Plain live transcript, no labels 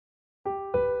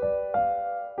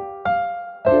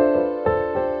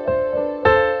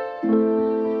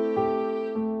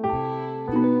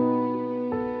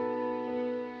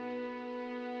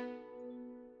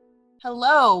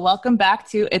Hello, welcome back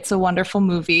to It's a Wonderful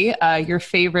Movie, your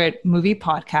favorite movie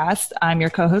podcast. I'm your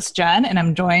co-host Jen, and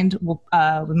I'm joined with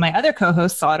my other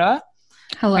co-host Sara.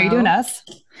 Hello. How are you doing, us?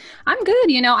 I'm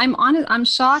good. I'm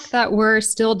shocked that we're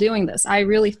still doing this. I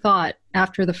really thought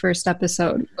after the first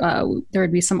episode there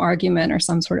would be some argument or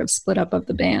some sort of split up of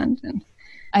the band. And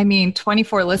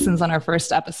 24 listens on our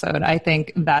first episode. I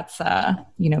think that's,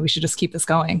 we should just keep this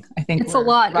going. I think it's a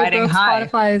lot. It broke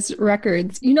Spotify's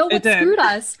records. You know what screwed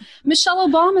us? Michelle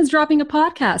Obama is dropping a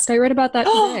podcast. I read about that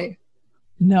today.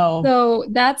 No. So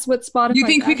that's what Spotify. You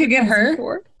think we could get her?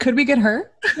 For. Could we get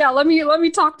her? Yeah, let me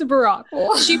talk to Barack.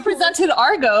 She presented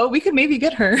Argo. We could maybe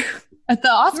get her at the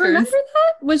Oscars. You remember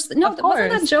that? Wasn't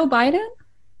that Joe Biden?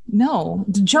 No,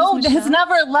 Joe has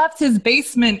never left his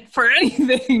basement for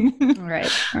anything. All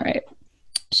right.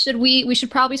 We should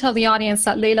probably tell the audience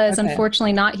that Layla is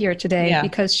unfortunately not here today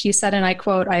because she said, and I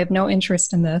quote, "I have no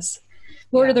interest in this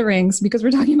Lord of the Rings," because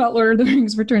we're talking about Lord of the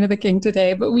Rings, Return of the King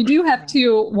today. But we do have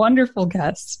two wonderful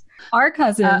guests, our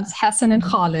cousins, Hassan and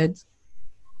Khalid.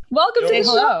 Welcome to the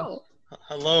show.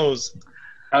 Hello.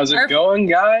 How's it going,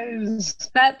 guys?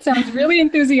 That sounds really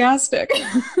enthusiastic.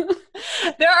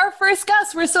 They're our first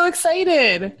guests. We're so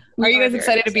excited. Are you guys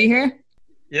excited to be here?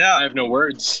 Yeah, I have no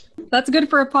words. That's good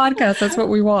for a podcast. That's what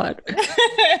we want.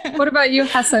 What about you,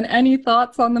 Hassan? Any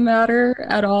thoughts on the matter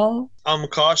at all? I'm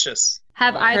cautious.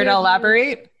 Have either to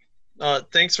elaborate?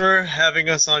 Thanks for having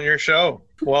us on your show.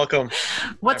 Welcome.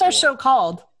 What's our show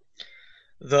called?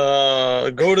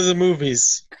 The Go to the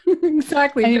Movies.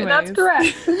 Exactly. Anyways. That's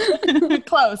correct.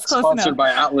 Close Sponsored enough.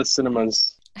 by Atlas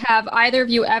Cinemas. Have either of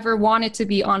you ever wanted to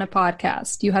be on a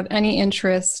podcast? Do you have any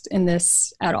interest in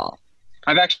this at all?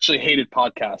 I've actually hated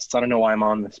podcasts. I don't know why I'm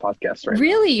on this podcast right now.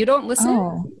 Really? You don't listen?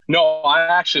 Oh. No, I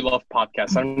actually love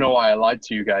podcasts. I don't know why I lied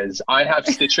to you guys. I have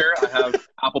Stitcher. I have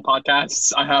Apple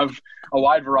Podcasts. I have a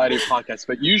wide variety of podcasts.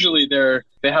 But usually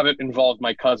they haven't involved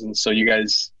my cousins. So you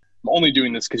guys... I'm only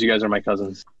doing this because you guys are my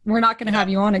cousins. We're not going to have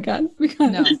you on again.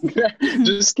 No.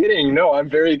 Just kidding. No, I'm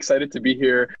very excited to be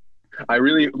here. I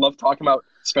really love talking about,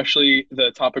 especially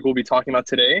the topic we'll be talking about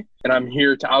today. And I'm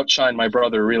here to outshine my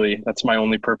brother, really. That's my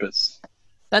only purpose.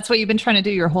 That's what you've been trying to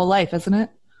do your whole life, isn't it?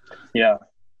 Yeah.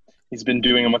 He's been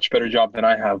doing a much better job than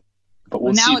I have. But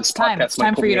we'll see. Now it's time. It's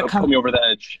time for you to come. Put me over the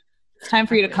edge. It's time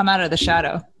for you to come out of the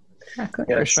shadow. Exactly.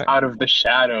 Yes, sure. Out of the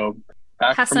shadow.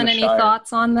 Back Hassan, from the any Shire.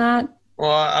 Thoughts on that? Well,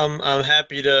 I'm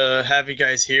happy to have you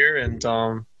guys here, and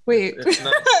wait, it's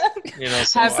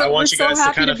nice, so I want you guys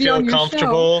to kind of feel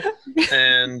comfortable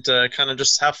and kind of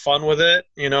just have fun with it.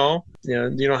 You don't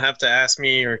have to ask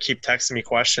me or keep texting me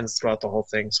questions throughout the whole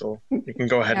thing, so you can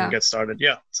go ahead and get started.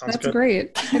 Yeah, sounds good. That's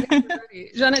great.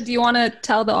 Jenna, do you want to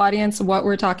tell the audience what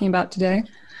we're talking about today?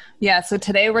 Yeah, so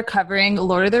today we're covering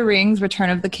Lord of the Rings, Return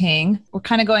of the King. We're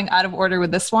kind of going out of order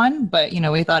with this one, but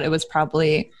we thought it was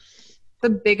probably the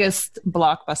biggest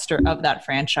blockbuster of that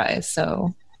franchise.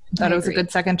 So I thought it was a good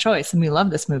second choice, and we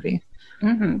love this movie.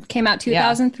 Mm-hmm. Came out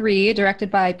 2003, directed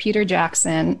by Peter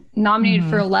Jackson, nominated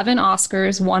for 11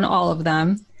 Oscars, won all of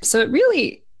them. So it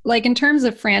really, in terms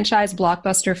of franchise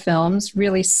blockbuster films,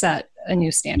 really set a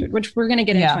new standard, which we're going to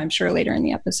get into, I'm sure, later in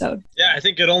the episode. Yeah, I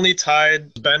think it only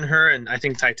tied Ben-Hur and I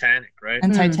think Titanic, right?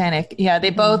 And Titanic. Yeah, they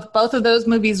both of those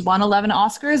movies won 11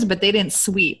 Oscars, but they didn't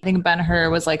sweep. I think Ben-Hur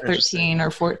was 13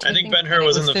 or 14. I think Ben-Hur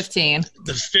was in the 15.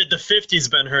 The 50s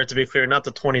Ben-Hur, to be clear, not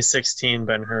the 2016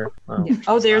 Ben-Hur.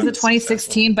 Oh, there's the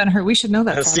 2016 Ben-Hur. We should know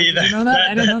that. See, you know that?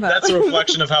 I didn't know that. That's a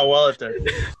reflection of how well it did.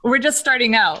 We're just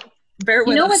starting out. Bear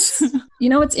with us.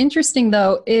 What's interesting,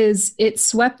 though, is it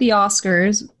swept the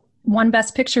Oscars, won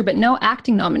Best Picture, but no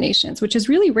acting nominations, which is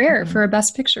really rare for a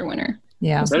Best Picture winner.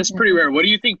 Yeah. That is pretty rare. What do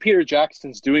you think Peter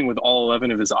Jackson's doing with all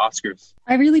 11 of his Oscars?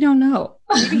 I really don't know.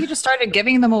 Maybe he just started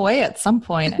giving them away at some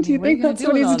point. Do you think that's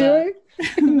what he's doing?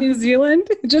 New Zealand?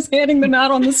 Just handing them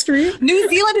out on the street? New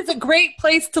Zealand is a great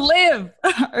place to live.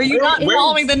 Are you not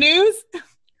following the news?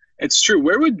 It's true.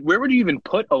 Where would you even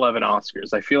put 11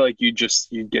 Oscars? I feel like you'd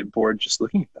get bored just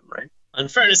looking at them, right? In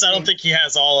fairness, I don't think he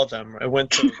has all of them. I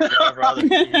went to whatever other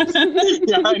teams.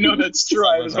 Yeah, I know that's true.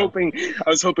 I was hoping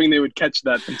they would catch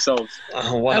that themselves.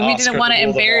 We didn't want to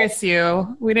embarrass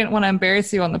you. We didn't want to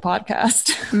embarrass you on the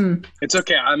podcast. It's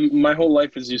okay. My whole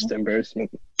life is used to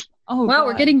embarrassment. Oh, wow,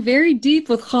 we're getting very deep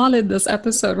with Khalid this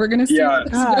episode. We're going to see how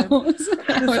this goes.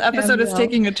 This episode is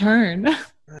taking a turn.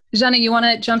 Jenna, you want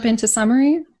to jump into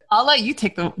summary? I'll let you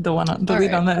take the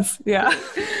lead on this. Yeah.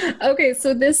 Okay,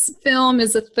 so this film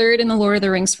is the third in the Lord of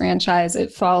the Rings franchise.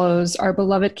 It follows our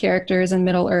beloved characters in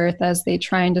Middle-earth as they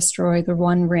try and destroy the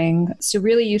One Ring. So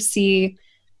really you see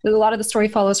a lot of the story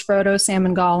follows Frodo, Sam,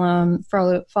 and Gollum,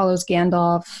 follows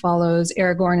Gandalf, follows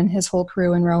Aragorn and his whole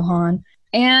crew and Rohan.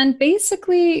 And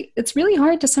basically, it's really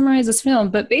hard to summarize this film,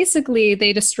 but basically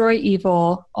they destroy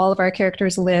evil. All of our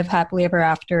characters live happily ever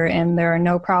after, and there are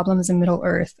no problems in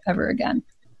Middle-earth ever again.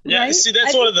 Yeah, right? See,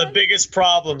 that's one of the biggest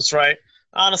problems, right?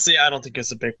 Honestly, I don't think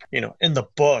it's a big, in the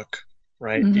book,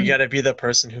 right? You got to be the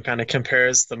person who kind of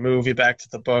compares the movie back to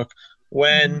the book.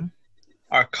 When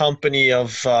our company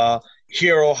of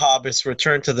hero hobbits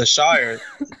return to the Shire,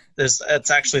 it's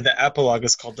actually the epilogue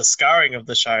is called The Scouring of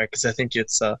the Shire, because I think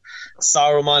it's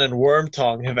Saruman and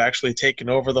Wormtongue have actually taken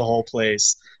over the whole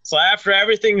place. So after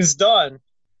everything's done,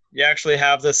 you actually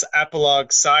have this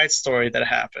epilogue side story that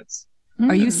happens.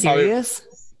 Are you serious?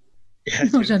 Yeah,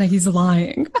 no, Jenna, he's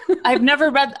lying. I've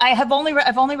never read. I've only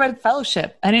read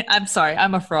Fellowship. I'm sorry.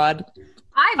 I'm a fraud.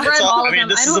 I've read all of them.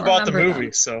 This is about the movie,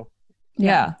 them. So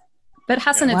yeah. But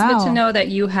Hassan, it's good to know that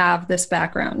you have this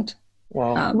background.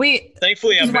 Well,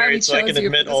 thankfully I'm married, so I can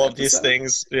admit all of these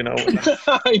things. He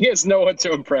has no one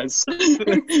to impress.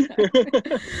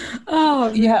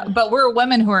 Oh yeah, but we're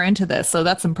women who are into this, so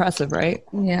that's impressive, right?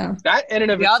 Yeah. That in and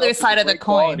of the other side of the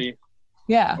coin. Quality.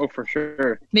 Yeah. Oh, for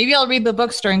sure. Maybe I'll read the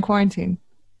books during quarantine.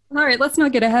 All right, let's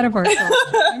not get ahead of ourselves.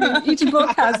 Each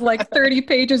book has like 30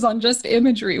 pages on just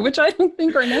imagery, which I don't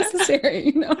think are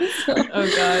necessary. So.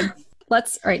 Oh God.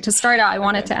 To start out, I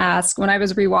wanted to ask, when I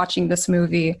was rewatching this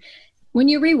movie, when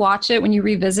you rewatch it, when you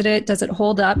revisit it, does it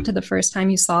hold up to the first time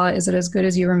you saw it? Is it as good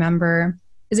as you remember?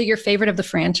 Is it your favorite of the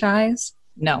franchise?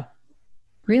 No.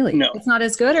 Really? No. It's not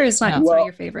as good, or it's not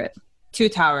your favorite? Two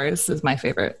Towers is my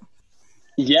favorite.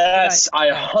 Yes, I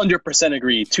 100%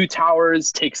 agree. Two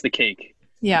Towers takes the cake.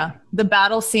 Yeah, the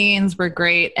battle scenes were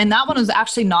great. And that one was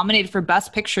actually nominated for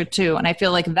Best Picture too. And I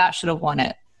feel like that should have won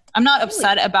it. I'm not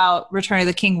upset about Return of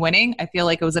the King winning. I feel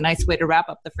like it was a nice way to wrap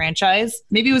up the franchise.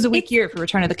 Maybe it was a weak year for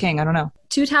Return of the King. I don't know.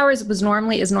 Two Towers is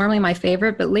normally my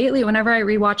favorite, but lately, whenever I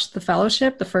rewatched The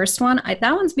Fellowship, the first one,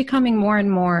 that one's becoming more and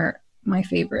more my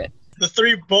favorite. The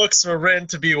three books were written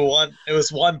to be one. It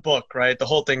was one book, right? The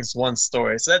whole thing's one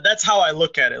story. So that's how I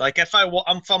look at it. Like if I'm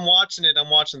watching it, I'm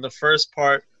watching the first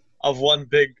part of one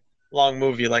big long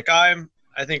movie. Like I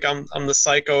think I'm the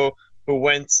psycho who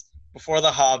went before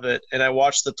The Hobbit, and I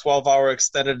watched the 12-hour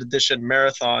extended edition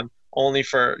marathon only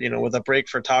for, with a break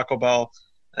for Taco Bell,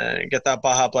 and get that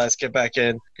Baja Blast, get back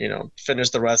in,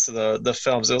 finish the rest of the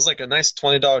films. It was like a nice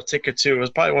 $20 ticket too. It was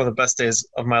probably one of the best days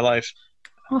of my life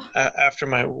after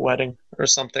my wedding or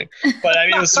something. But I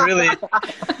mean, it was really,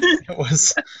 it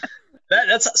was,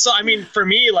 that's, so I mean, for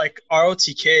me, like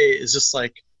ROTK is just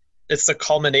like, it's the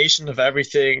culmination of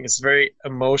everything. It's very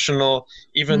emotional,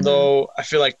 even though I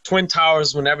feel like Twin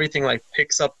Towers, when everything like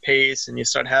picks up pace and you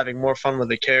start having more fun with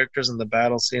the characters and the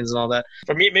battle scenes and all that.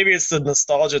 For me, maybe it's the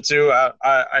nostalgia too.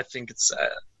 I think it's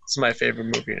my favorite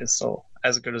movie. It's so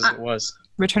as good as it was.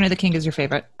 Return of the King is your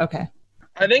favorite. Okay.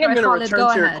 I think I'm going to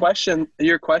return to your question.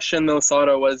 Your question, though,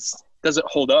 Sada, was, does it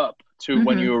hold up to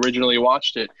when you originally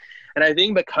watched it? And I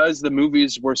think because the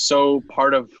movies were so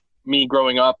part of me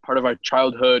growing up, part of my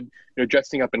childhood,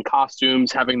 dressing up in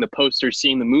costumes, having the posters,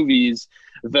 seeing the movies,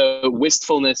 the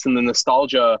wistfulness and the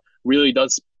nostalgia really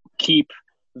does keep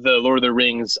the Lord of the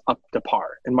Rings up to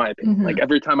par, in my opinion. Like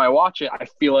every time I watch it, I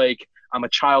feel like I'm a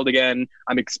child again.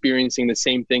 I'm experiencing the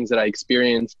same things that I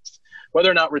experienced.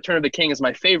 Whether or not Return of the King is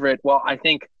my favorite, well, I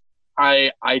think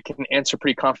I can answer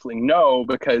pretty confidently no,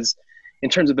 because in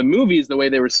terms of the movies, the way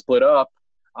they were split up,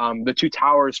 the Two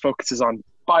Towers focuses on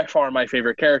by far my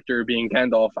favorite character being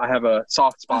Gandalf. I have a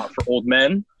soft spot for old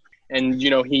men. And,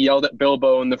 he yelled at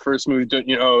Bilbo in the first movie,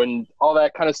 and all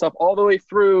that kind of stuff all the way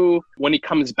through when he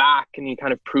comes back and he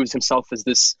kind of proves himself as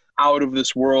this out of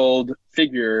this world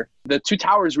figure. The Two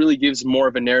Towers really gives more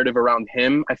of a narrative around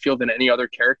him, I feel, than any other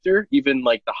character, even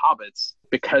like the Hobbits,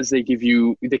 because they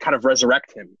kind of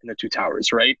resurrect him in the Two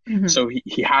Towers, right? So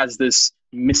he has this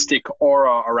mystic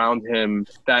aura around him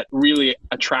that really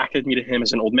attracted me to him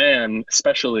as an old man,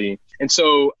 especially. And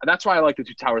so that's why I like the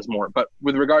Two Towers more. But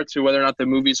with regard to whether or not the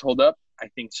movies hold up, I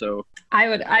think so. I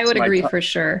would agree for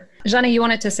sure. Jana, you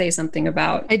wanted to say something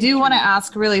about... I do want to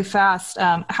ask really fast.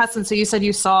 Hassan, so you said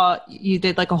you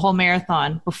did like a whole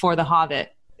marathon before The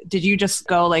Hobbit. Did you just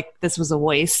go like this was a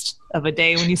waste of a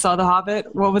day when you saw The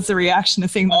Hobbit? What was the reaction to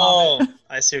seeing The Hobbit? Oh,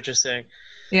 I see what you're saying.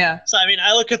 Yeah. So, I mean,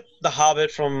 I look at The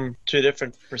Hobbit from two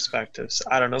different perspectives.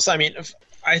 I don't know. So, I mean,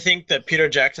 I think that Peter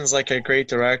Jackson's like a great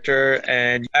director,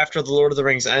 and after The Lord of the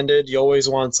Rings ended, you always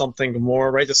want something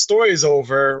more, right? The story's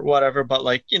over, whatever, but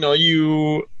like,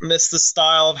 you miss the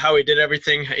style of how he did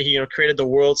everything. He, created the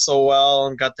world so well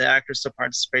and got the actors to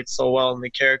participate so well in the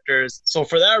characters. So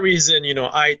for that reason,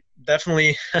 I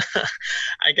definitely,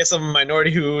 I guess I'm a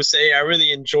minority who say I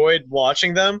really enjoyed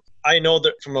watching them. I know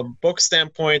that from a book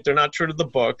standpoint, they're not true to the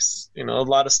books. You know, a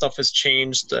lot of stuff has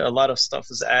changed. A lot of stuff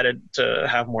is added to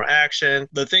have more action.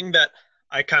 The thing that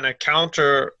I kind of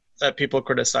counter that people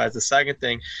criticize, the second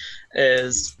thing,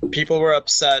 is people were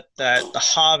upset that The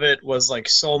Hobbit was like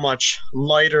so much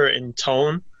lighter in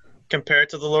tone compared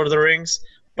to The Lord of the Rings.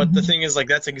 But the thing is, like,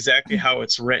 that's exactly how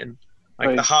it's written. Like,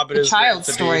 right. The Hobbit is a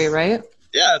child's story, right?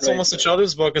 Yeah, it's almost a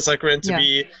children's book. It's like written to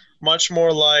be much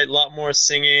more light, a lot more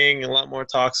singing, a lot more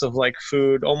talks of like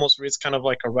food. Almost reads kind of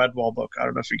like a Redwall book. I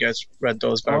don't know if you guys read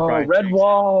those. By Brian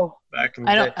Redwall. Back in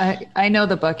the day. I know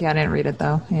the book. Yeah, I didn't read it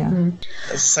though. Yeah.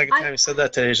 That's the second time you said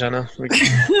that today, Jenna.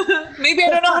 Maybe I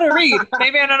don't know how to read.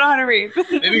 Maybe I don't know how to read.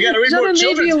 Maybe you got to read more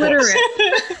children's books.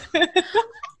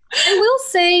 I will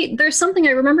say there's something,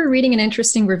 I remember reading an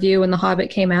interesting review when The Hobbit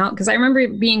came out, because I remember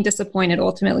being disappointed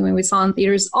ultimately when we saw it in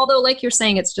theaters, although like you're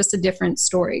saying, it's just a different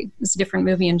story. It's a different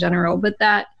movie in general, but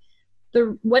that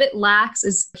what it lacks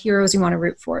is heroes you want to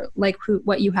root for, like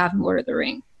what you have in Lord of the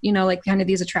Rings. You know, like kind of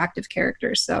these attractive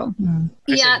characters. So,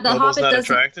 yeah, The Hobbit doesn't.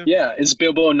 Attractive? Yeah, is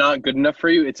Bilbo not good enough for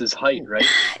you? It's his height, right?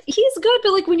 He's good,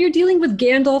 but like when you're dealing with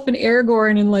Gandalf and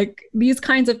Aragorn and like these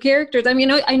kinds of characters, I mean,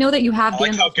 I know that you have. I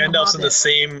like how Gandalf's in the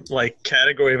same like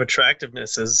category of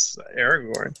attractiveness as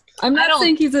Aragorn. I'm not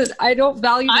saying I don't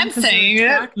value them. I'm saying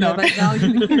it. No, I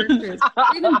value the characters.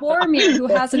 Even Boromir, who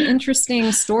has an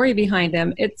interesting story behind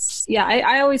him.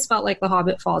 I always felt like The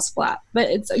Hobbit falls flat, but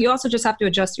you also just have to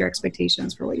adjust your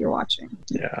expectations for what you're watching.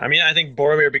 Yeah, I mean, I think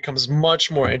Boromir becomes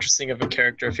much more interesting of a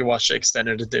character if you watch the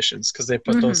extended editions, because they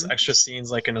put those extra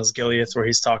scenes like in Osgiliath where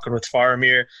he's talking with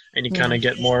Faramir, and you kind of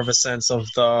get more of a sense of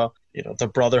the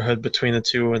brotherhood between the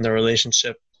two and their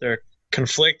relationship, their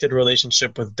conflicted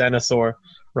relationship with Denethor,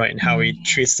 right, and how he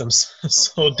treats them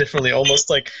so differently, almost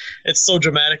like it's so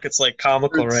dramatic, it's like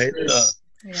comical, right?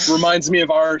 Reminds me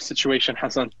of our situation,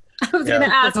 Hassan. I was going to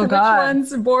ask which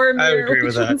one's Boromir,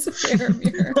 which one's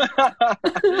Faramir.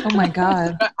 Oh my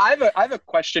God. I have a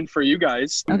question for you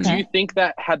guys. Okay. Do you think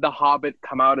that had The Hobbit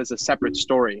come out as a separate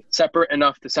story, separate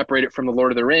enough to separate it from The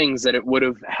Lord of the Rings, that it would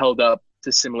have held up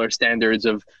to similar standards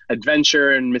of adventure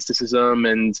and mysticism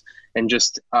and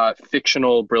just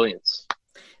fictional brilliance?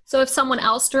 So if someone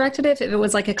else directed it, if it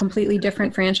was like a completely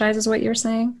different franchise, is what you're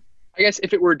saying? I guess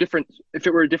if it were different,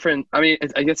 I mean,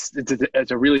 I guess it's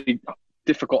a really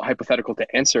difficult hypothetical to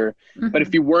answer, but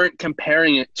if you weren't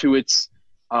comparing it to its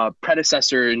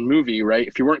predecessor in movie, right?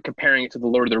 If you weren't comparing it to The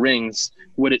Lord of the Rings,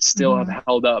 would it still have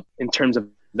held up in terms of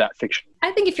that fiction?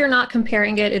 I think if you're not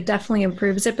comparing it, it definitely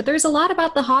improves it. But there's a lot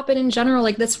about The Hobbit in general.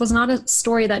 Like, this was not a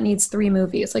story that needs 3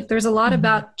 movies. Like, there's a lot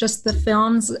about just the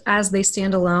films as they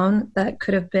stand alone that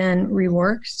could have been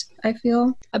reworked, I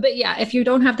feel. But yeah, if you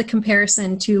don't have the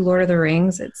comparison to Lord of the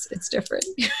Rings, it's different.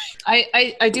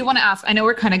 I do want to ask, I know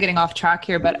we're kind of getting off track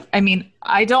here, but I mean,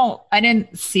 I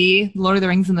didn't see Lord of the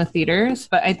Rings in the theaters,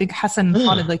 but I think Hassan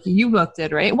thought like you both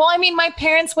did, right? Well, I mean, my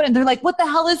parents wouldn't. They're like, what the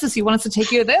hell is this? You want us to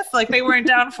take you to this? Like, they weren't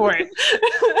down for it.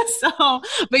 So,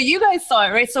 but you guys saw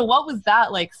it, right? So what was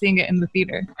that like, seeing it in the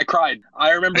theater? I cried. I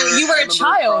remember. You were a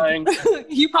child.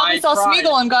 You probably saw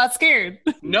Smeagol and got scared.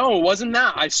 No, it wasn't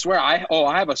that. I swear. I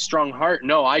have a strong heart.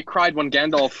 No, I cried when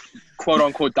Gandalf, quote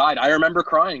unquote, died. I remember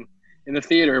crying in the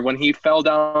theater when he fell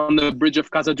down the bridge of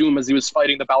Khazad-dûm as he was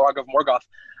fighting the Balrog of Morgoth.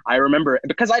 I remember it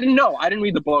because I didn't know. I didn't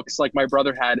read the books like my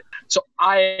brother had. So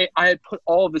I had put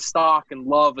all of the stock and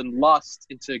love and lust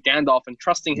into Gandalf and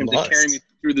trusting him to carry me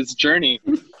through this journey.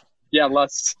 Yeah,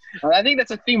 lust. I think that's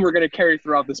a theme we're going to carry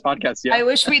throughout this podcast. Yeah. I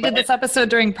wish we did this episode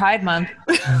during Pride Month.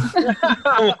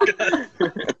 Oh, God.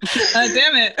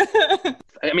 Damn it.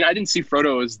 I mean, I didn't see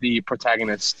Frodo as the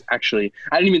protagonist, actually.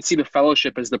 I didn't even see the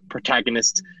Fellowship as the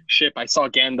protagonist ship. I saw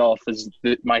Gandalf as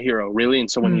my hero, really. And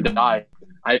so when he died,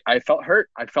 I felt hurt.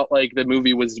 I felt like the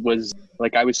movie was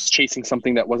like I was chasing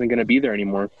something that wasn't going to be there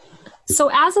anymore.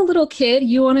 So as a little kid,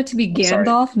 you wanted to be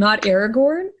Gandalf, not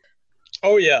Aragorn?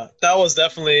 Oh yeah, that was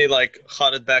definitely like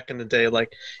hotted back in the day.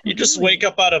 Like you just wake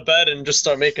up out of bed and just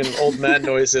start making old man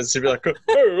noises. You'd be like, like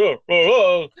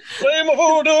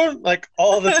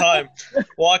all the time,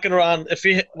 walking around.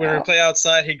 When we play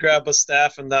outside, he'd grab a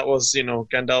staff, and that was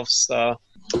Gandalf's.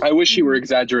 I wish he were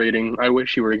exaggerating.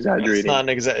 It's not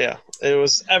an yeah. It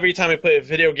was every time we play a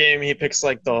video game, he picks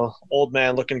like the old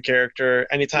man looking character.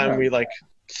 Anytime we like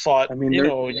fought, I mean,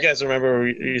 you guys remember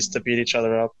we used to beat each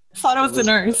other up. Thought it was the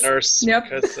nurse. Yep.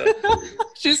 Because,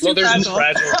 she's too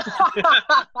fragile.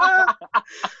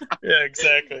 Yeah,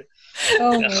 exactly.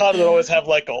 Khan would always have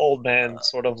like an old man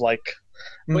sort of like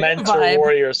mentor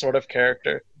warrior sort of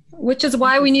character. Which is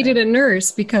why we needed a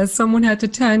nurse, because someone had to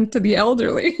tend to the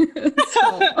elderly.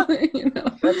 So,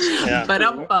 But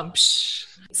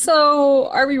So,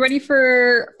 are we ready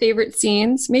for favorite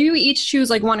scenes? Maybe we each choose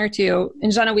like one or two.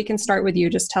 And Jenna, we can start with you.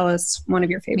 Just tell us one of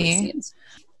your favorite scenes.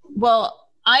 Well,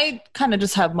 I kind of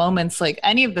just have moments like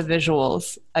any of the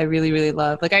visuals I really, really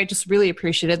love. Like I just really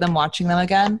appreciated them watching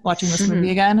this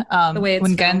movie again. The way it's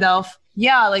when Gandalf,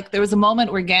 like there was a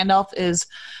moment where Gandalf is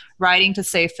riding to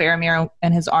save Faramir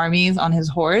and his armies on his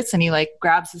horse, and he like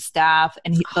grabs his staff,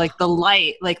 and he like the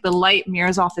light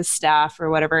mirrors off his staff or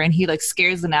whatever, and he like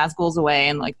scares the Nazguls away,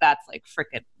 and like that's like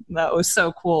freaking, that was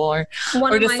so cool. Or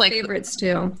one of just, my like, favorites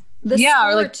too. The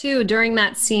score too during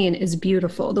that scene is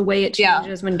beautiful. The way it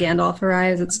changes when Gandalf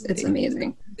arrives, it's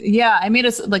amazing. Yeah, I mean,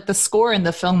 it's like the score in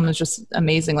the film was just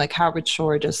amazing. Like Howard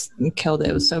Shore just killed it.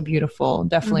 It was so beautiful.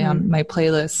 Definitely on my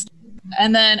playlist.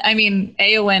 And then, I mean,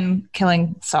 Eowyn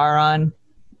killing Sauron,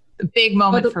 a big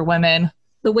moment for women.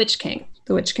 The Witch King.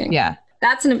 Yeah.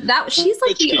 She's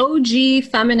like the OG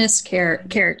feminist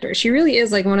character. She really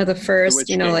is like one of the first,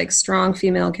 like strong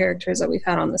female characters that we've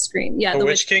had on the screen. Yeah, the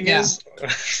Witch King is.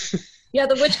 Yeah,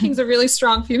 the Witch King's a really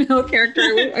strong female character.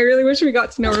 I really wish we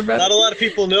got to know her better. Not a lot of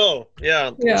people know.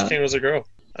 Yeah, the Witch King was a girl.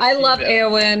 I love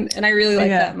Eowyn, and I really like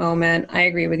that moment. I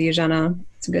agree with you, Jenna.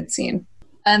 It's a good scene.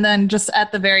 And then just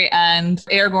at the very end,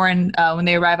 Aragorn, when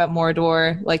they arrive at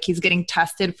Mordor, like he's getting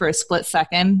tested for a split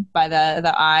second by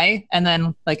the eye. And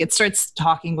then like it starts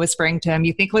talking, whispering to him.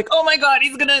 You think like, oh my God,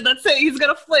 he's going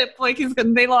to flip. Like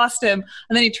they lost him.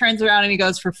 And then he turns around and he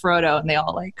goes for Frodo, and they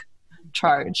all like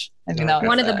charge. I mean, that was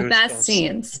one of the best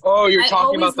scenes. Oh, you're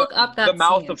talking about the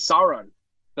mouth of Sauron.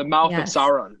 The mouth of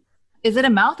Sauron. Is it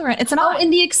a mouth or it's an eye? In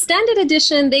the extended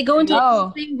edition, they go into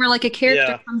a thing where like a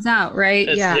character comes out, right?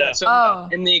 So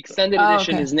in the extended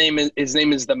edition, his name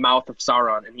is the mouth of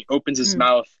Sauron, and he opens his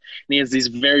mouth, and he has these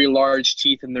very large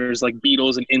teeth, and there's like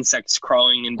beetles and insects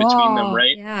crawling in between them,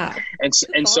 right? Yeah.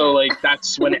 And so like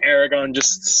that's when Aragorn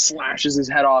just slashes his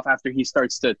head off after he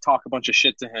starts to talk a bunch of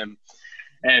shit to him.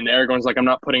 And Aragorn's like, I'm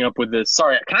not putting up with this.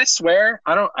 Sorry, can I swear?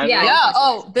 I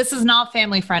don't. This is not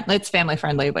family friendly. It's family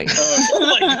friendly. But oh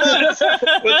my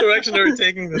God. What direction are we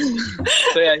taking this?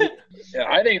 So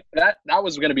I think that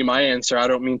was going to be my answer. I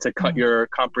don't mean to cut your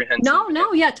comprehensive.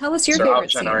 No. Yeah, tell us your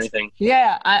favorite scenes. Or anything.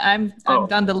 Yeah, I'm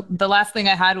done. The last thing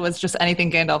I had was just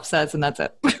anything Gandalf says, and that's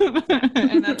it.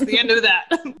 And that's the end of that.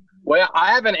 Well,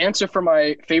 I have an answer for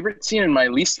my favorite scene and my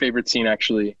least favorite scene,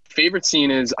 actually. Favorite scene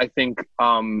is, I think,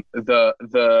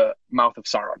 the Mouth of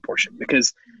Sauron portion,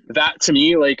 because that, to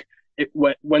me, like,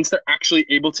 once they're actually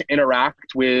able to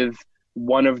interact with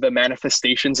one of the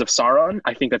manifestations of Sauron,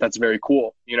 I think that's very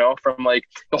cool, from, like,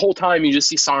 the whole time you just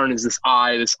see Sauron as this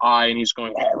eye, and he's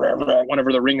going,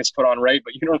 whenever the ring is put on, right?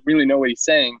 But you don't really know what he's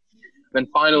saying. And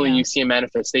then finally you see a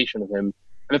manifestation of him.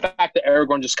 And the fact that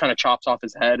Aragorn just kind of chops off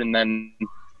his head and then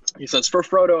he says, for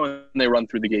Frodo, and they run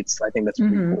through the gates. I think that's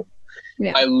pretty cool.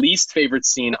 Yeah. My least favorite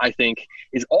scene, I think,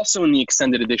 is also in the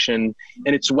extended edition,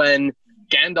 and it's when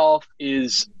Gandalf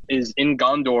is in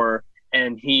Gondor,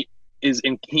 and he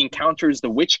encounters the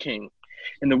Witch King,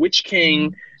 and the Witch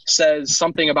King says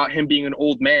something about him being an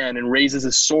old man and raises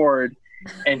his sword,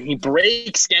 and he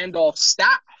breaks Gandalf's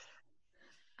staff.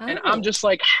 And I'm just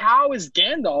like, how is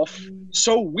Gandalf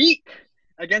so weak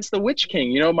against the Witch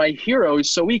King? My hero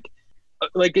is so weak.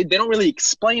 Like, they don't really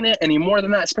explain it any more than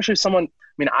that, especially someone,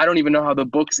 I mean, I don't even know how the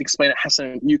books explain it.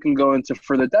 Hassan, you can go into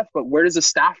further depth, but where does the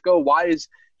staff go? Why is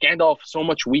Gandalf so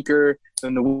much weaker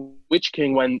than the Witch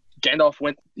King when Gandalf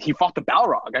he fought the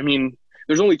Balrog? I mean,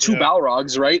 there's only two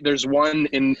Balrogs, right? There's one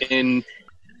in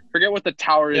forget what the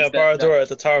tower is. Yeah, Barad-dûr,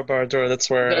 the Tower of Barad-dûr. That's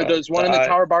where there's one in the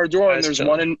Tower of Barad-dûr, and there's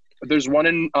one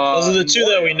in those are the two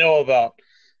that we know about.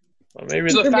 Well,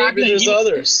 maybe there's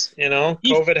others,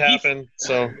 COVID happened,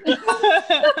 so.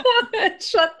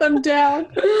 Shut them down.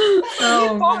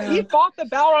 He fought the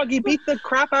Balrog, he beat the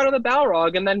crap out of the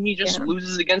Balrog, and then he just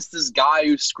loses against this guy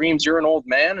who screams, "You're an old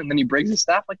man," and then he breaks his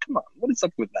staff. Like, come on, what is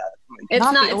up with that? It's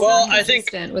not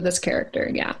consistent with this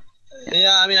character, Yeah,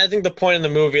 I mean, I think the point in the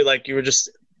movie, like,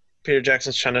 Peter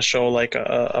Jackson's trying to show, like,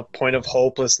 a point of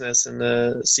hopelessness in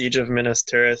the Siege of Minas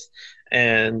Tirith,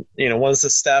 and, once the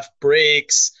staff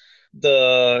breaks,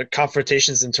 the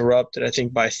confrontation's interrupted, I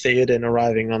think, by Theoden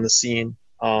arriving on the scene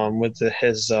with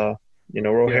his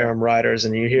Rohirrim riders,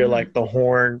 and you hear like the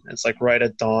horn. It's like right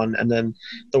at dawn, and then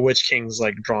the Witch King's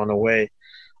like drawn away.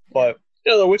 But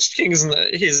the Witch King's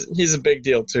he's a big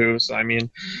deal too. So I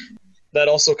mean, that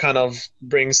also kind of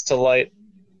brings to light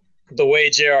the way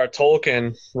J.R.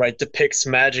 Tolkien depicts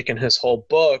magic in his whole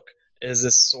book is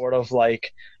this sort of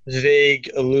like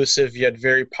vague, elusive, yet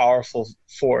very powerful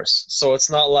force. So it's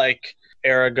not like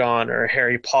Aragon or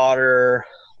Harry Potter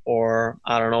or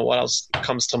I don't know what else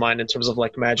comes to mind in terms of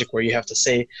like magic, where you have to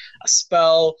say a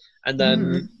spell and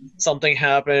then something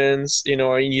happens, you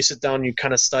know, and you sit down, you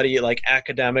kind of study it like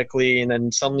academically, and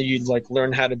then suddenly you like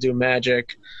learn how to do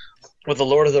magic. With the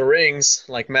Lord of the Rings,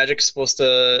 like magic's supposed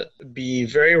to be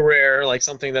very rare, like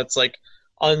something that's like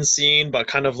unseen but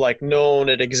kind of like known.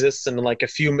 It exists in like a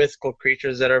few mythical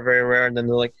creatures that are very rare, and then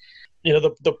they're like, you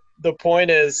know, the point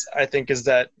is, I think, is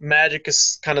that magic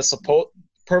is kind of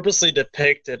purposely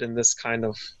depicted in this kind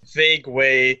of vague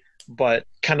way, but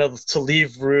kind of to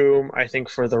leave room, I think,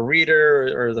 for the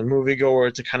reader or the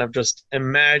moviegoer to kind of just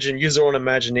use their own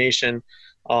imagination,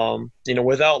 you know,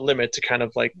 without limit, to kind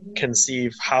of like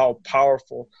conceive how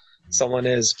powerful someone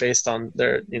is based on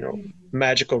their, you know,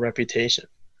 magical reputation.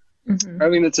 I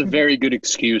think that's a very good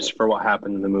excuse for what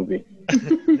happened in the movie.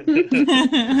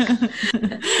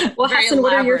 Well, Hassan,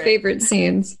 what are your favorite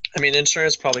scenes? I mean,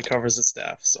 insurance probably covers the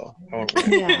staff, so I won't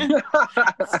worry. Yeah.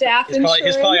 Staff insurance.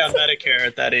 He's probably on Medicare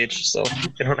at that age, so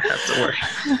you don't have to worry.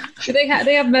 Do they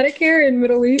have Medicare in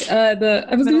Middle East? I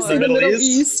was going to say the Middle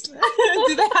East.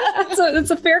 Do they have?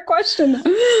 It's a fair question.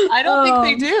 I don't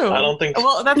think they do. I don't think.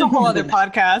 Well, that's a whole other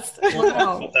podcast. We'll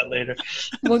talk about that later.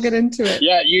 We'll get into it.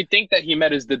 Yeah, you'd think that he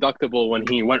met his deductible when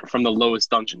he went from the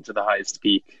lowest dungeon to the highest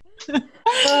peak. All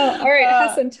right,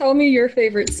 Hassan, tell me your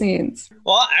favorite scenes.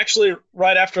 Well, actually,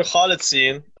 right after Khalid's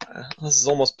scene, this is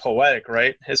almost poetic,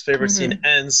 right? His favorite scene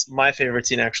ends. My favorite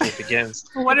scene actually begins.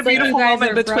 What a beautiful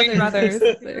moment between brothers.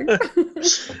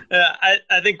 Yeah,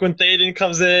 I think when Theoden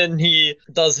comes in, he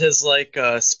does his like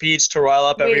speech to rile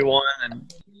up everyone,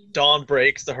 and dawn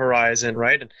breaks the horizon,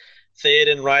 right? And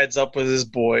Theoden rides up with his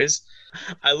boys.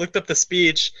 I looked up the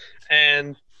speech,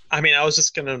 and I mean, I was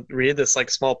just going to read this like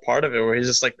small part of it where he's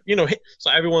just like, you know,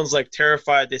 so everyone's like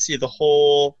terrified. They see the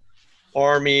whole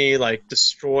army like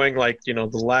destroying like, you know,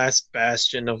 the last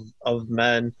bastion of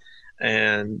men.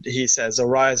 And he says,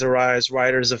 "Arise, arise,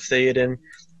 riders of Theoden.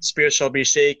 Spears shall be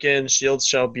shaken, shields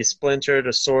shall be splintered,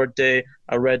 a sword day,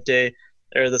 a red day.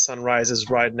 Ere the sun rises,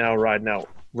 ride now, ride now,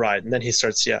 ride." And then he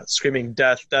starts, screaming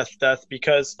death, death, death,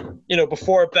 because, you know,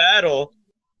 before a battle,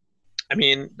 I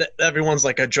mean, everyone's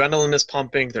like adrenaline is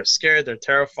pumping. They're scared. They're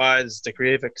terrified. There's a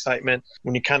degree of excitement.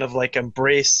 When you kind of like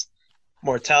embrace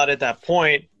mortality at that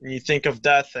point, and you think of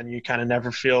death, and you kind of never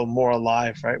feel more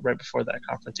alive, right before that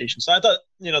confrontation. So I thought,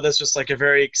 you know, that's just like a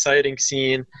very exciting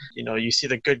scene. You know, you see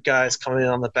the good guys coming in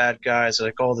on the bad guys.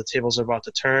 Like, oh, the tables are about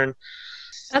to turn.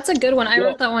 That's a good one. I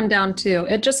wrote that one down too.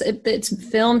 It's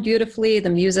filmed beautifully. The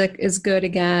music is good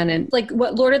again. And like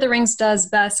what Lord of the Rings does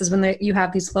best is when you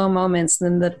have these low moments,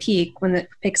 then the peak, when it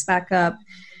picks back up,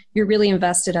 you're really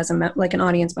invested as an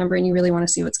audience member, and you really want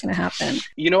to see what's going to happen.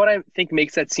 You know what I think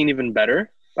makes that scene even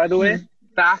better, by the way? The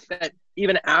fact that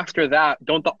even after that,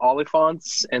 don't the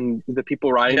Oliphants and the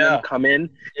people riding them come in?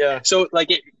 Yeah. So like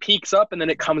it peaks up and then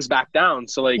it comes back down.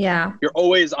 So like you're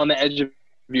always on the edge of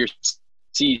your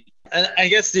seat. And I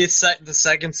guess the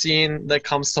second scene that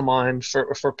comes to mind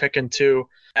for picking two,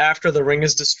 after the ring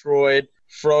is destroyed,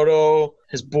 Frodo,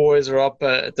 his boys are up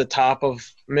at the top of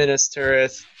Minas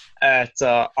Tirith at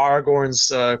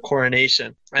Aragorn's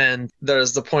coronation. And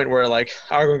there's the point where like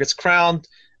Aragorn gets crowned,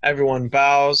 everyone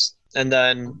bows, and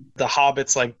then the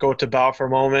hobbits like go to bow for a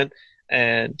moment,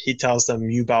 and he tells them,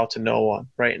 "You bow to no one,"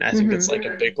 right? And I think it's like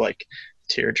a big like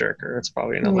tearjerker. It's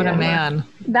probably another what one. A man.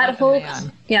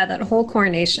 That whole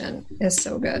coronation is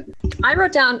so good. I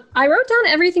wrote down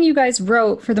everything you guys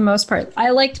wrote for the most part. I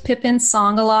liked Pippin's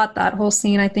song a lot. That whole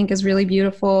scene I think is really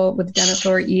beautiful with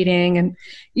Denethor eating. And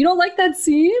you don't like that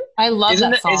scene? I love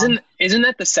that song. Isn't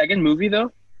that the second movie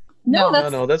though? No,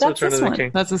 that's Return of the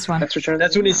King. That's this one.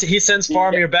 That's when he sends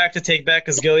Faramir back to take back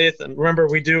Osgiliath. And remember,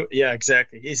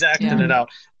 exactly. He's acting it out.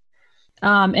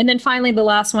 And then finally, the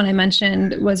last one I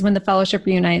mentioned was when the Fellowship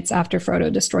reunites after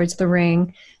Frodo destroys the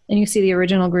ring, and you see the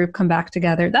original group come back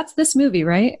together. That's this movie,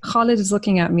 right? Khalid is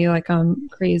looking at me like I'm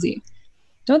crazy.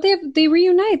 Don't they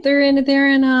reunite? They're in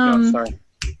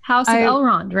House of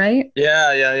Elrond, right?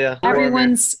 Yeah.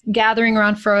 Everyone's gathering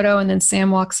around Frodo, and then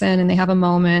Sam walks in, and they have a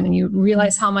moment, and you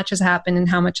realize how much has happened and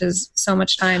how much so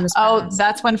much time has passed.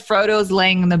 That's when Frodo's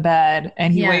laying in the bed,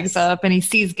 and he wakes up, and he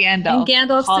sees Gandalf. And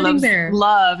Gandalf's sitting there.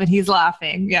 Love, and he's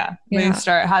laughing. Yeah. They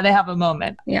have a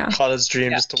moment. Yeah. Khalid's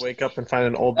dream is to wake up and find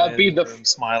an old man in the room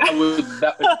smiling.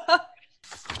 That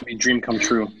would be a dream come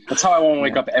true. That's how I want to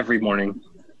wake up every morning.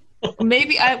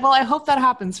 Maybe I hope that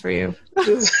happens for you.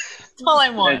 That's all I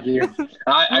want. Thank you. You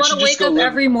want to wake up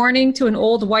every morning to an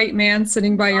old white man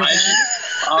sitting by your bed?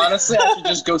 Honestly, I should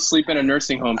just go sleep in a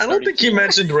nursing home. I don't think he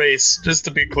mentioned race, just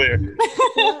to be clear.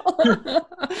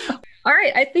 All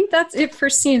right, I think that's it for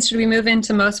scenes. Should we move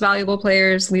into most valuable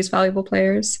players, least valuable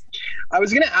players? I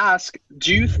was gonna ask,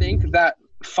 do you think that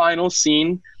final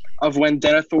scene of when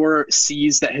Denethor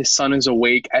sees that his son is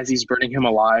awake as he's burning him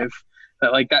alive,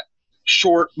 that like that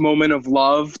short moment of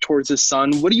love towards his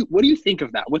son, what do you think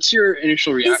of that? What's your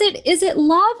initial reaction? Is it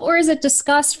love or is it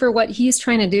disgust for what he's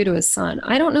trying to do to his son?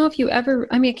 I don't know if you ever,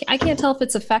 I mean, I can't tell if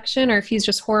it's affection or if he's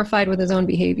just horrified with his own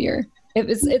behavior.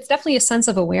 It's definitely a sense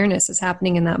of awareness is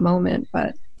happening in that moment,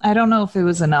 but I don't know if it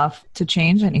was enough to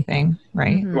change anything,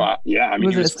 right? Mm-hmm. Well, yeah, I mean,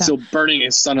 he was still burning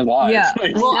his son alive. Yeah.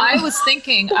 Well, I was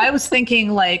thinking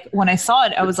like when I saw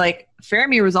it, I was like,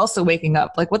 Faramir was also waking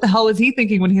up. Like, what the hell was he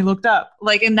thinking when he looked up?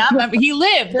 Like, in that memory, he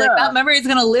lived. Yeah. Like, that memory is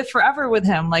gonna live forever with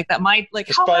him. Like, that might like.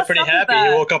 He's probably pretty happy. He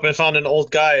woke up and found an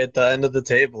old guy at the end of the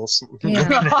table. Yeah.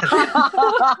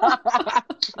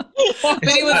 But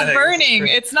he was burning.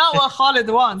 It's not what Khalid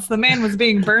wants. The man was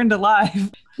being burned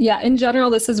alive. Yeah, in general,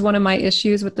 this is one of my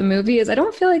issues with the movie is I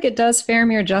don't feel like it does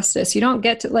Faramir justice. You don't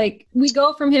get to, like, we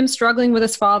go from him struggling with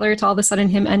his father to all of a sudden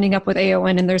him ending up with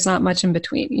Éowyn, and there's not much in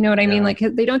between. You know what I mean? Like,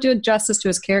 they don't do justice to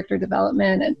his character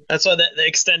development. And that's why the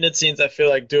extended scenes, I feel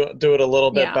like, do it a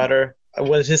little bit better.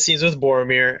 With his scenes with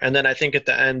Boromir, and then I think at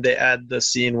the end they add the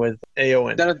scene with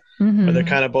Éowyn, where they're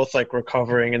kind of both like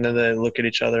recovering, and then they look at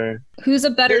each other. Who's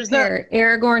a better pair,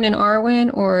 Aragorn and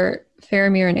Arwen, or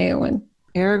Faramir and Éowyn?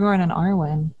 Aragorn and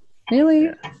Arwen. Really?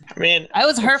 Yeah. I mean, I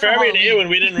was hurt. Faramir and Éowyn,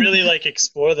 we didn't really like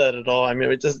explore that at all. I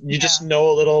mean, you just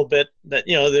know a little bit that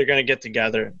they're gonna get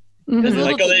together.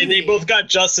 Like, they both got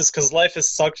justice because life has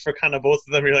sucked for kind of both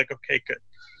of them. You're like, okay, good.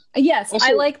 Yes, also,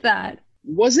 I like that.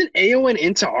 Wasn't Éowyn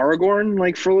into Aragorn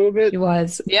like for a little bit? He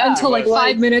was. Yeah. Until like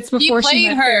 5 minutes before she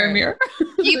met Faramir.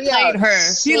 He played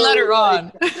her. He let her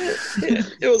on.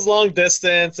 It was long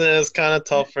distance and it was kind of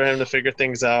tough for him to figure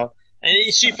things out.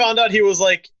 And she found out he was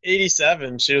like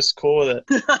 87. She was cool with it.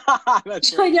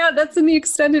 That's right. Yeah, that's in the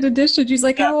extended edition. She's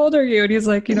like, how old are you? And he's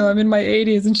like, I'm in my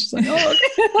 80s. And she's like, oh,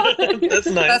 okay. That's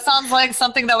nice. That sounds like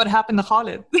something that would happen to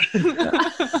Khalid.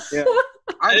 Yeah.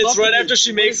 It's right after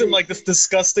she makes him like this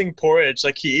disgusting porridge.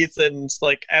 Like he eats it and it's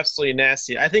like absolutely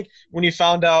nasty. I think when you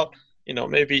found out,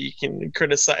 maybe you can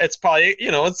criticize. It's probably,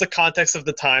 it's the context of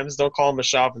the times. Don't call him a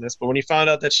chauvinist. But when he found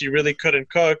out that she really couldn't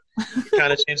cook, he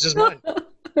kind of changed his mind.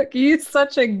 He's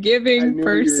such a giving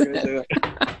person.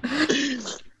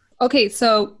 Okay,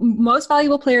 so most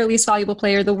valuable player, least valuable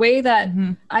player. The way that,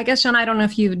 I guess, Sean, I don't know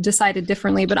if you've decided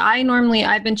differently, but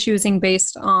I've been choosing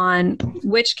based on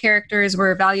which characters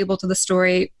were valuable to the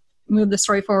story, moved the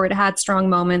story forward, had strong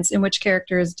moments, and which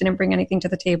characters didn't bring anything to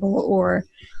the table or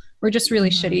were just really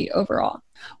shitty overall.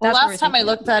 Well, last time I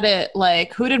looked at it,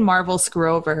 like, who did Marvel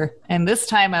screw over? And this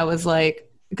time I was like,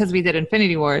 because we did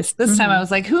Infinity Wars. This time I was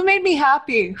like, who made me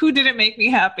happy? Who didn't make me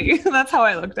happy? That's how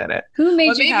I looked at it. Who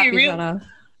made you happy, Jenna?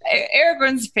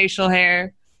 Aragorn's facial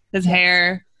hair, his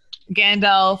hair,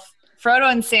 Gandalf, Frodo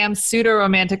and Sam's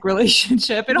pseudo-romantic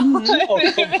relationship. It all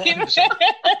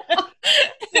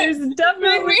There's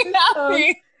definitely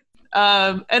happy.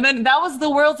 And then that was the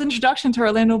world's introduction to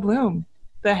Orlando Bloom.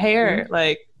 The hair,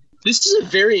 This is a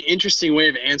very interesting way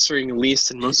of answering least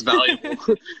and most valuable.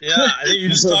 Yeah, I think you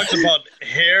just talked about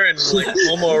hair and like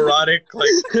homoerotic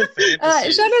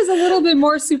fantasy. Shanna's a little bit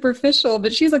more superficial,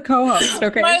 but she's a co-host.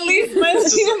 Okay, my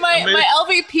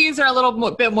LVPs are a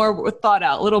little bit more thought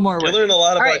out, a little more. I learned a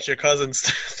lot about your cousins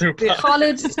through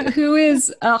podcasts.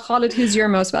 Khalid, who's your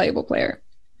most valuable player?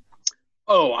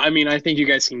 Oh, I mean, I think you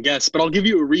guys can guess, but I'll give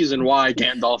you a reason why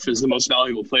Gandalf is the most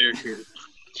valuable player here.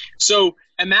 So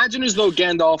imagine as though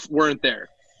Gandalf weren't there.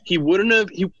 He wouldn't have.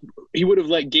 He would have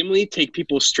let Gimli take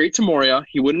people straight to Moria.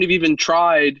 He wouldn't have even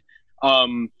tried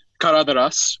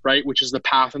Caradhras, right, which is the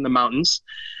path in the mountains.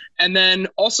 And then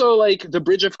also like the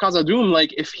Bridge of Khazad-dûm,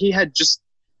 like if he had just,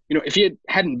 if he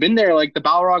hadn't been there, like the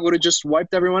Balrog would have just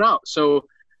wiped everyone out. So,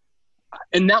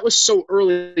 and that was so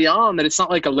early on that it's not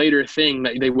like a later thing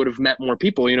that they would have met more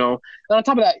people, And on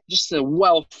top of that, just the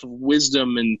wealth of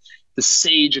wisdom and the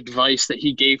sage advice that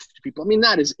he gave to people. I mean,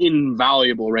 that is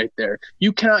invaluable right there.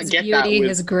 You cannot get that with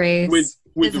his grace,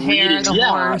 with his hair, the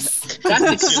horse.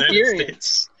 That's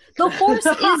experience. The horse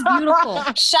is beautiful.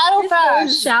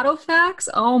 Shadowfax.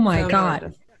 Oh my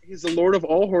God. He's the lord of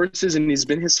all horses, and he's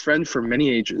been his friend for many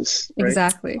ages. Right?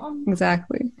 Exactly.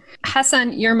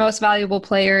 Hassan, your most valuable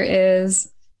player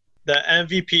is? The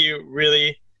MVP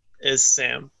really is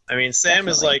Sam. I mean, Sam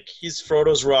is like, he's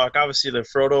Frodo's rock. Obviously, the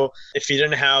Frodo, if he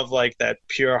didn't have like that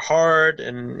pure heart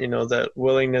and, that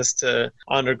willingness to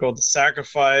undergo the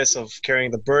sacrifice of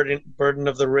carrying the burden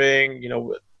of the ring,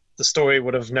 the story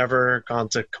would have never gone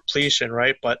to completion,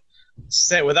 right? But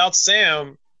without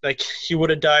Sam, like, he would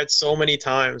have died so many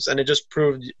times, and it just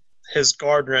proved his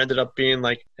gardener ended up being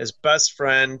like his best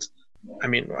friend. I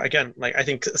mean, again, like, I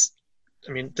think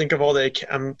I mean, think of all the.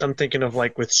 I'm thinking of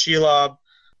like with Shelob,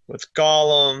 with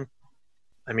Gollum.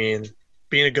 I mean,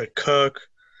 being a good cook.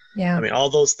 Yeah. I mean, all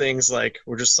those things like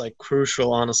were just like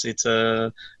crucial, honestly,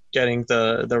 to getting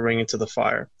the ring into the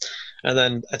fire. And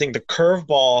then I think the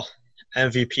curveball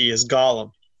MVP is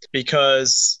Gollum,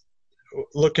 because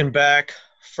looking back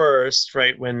first,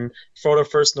 right, when Frodo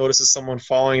first notices someone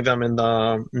following them in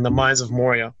the Mines of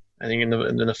Moria, I think in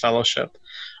the Fellowship,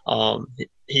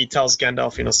 he tells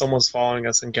Gandalf, you know, someone's following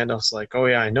us, and Gandalf's like, oh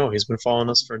yeah, I know, he's been following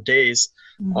us for days.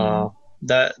 Mm-hmm.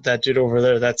 That dude over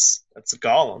there, that's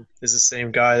Gollum. Is the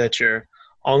same guy that your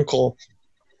uncle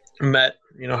met,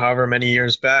 you know, however many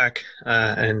years back,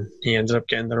 and he ended up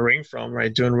getting the ring from,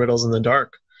 right, doing riddles in the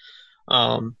dark.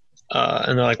 And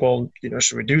they're like, well, you know,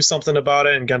 should we do something about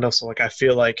it? And Gandalf's like, I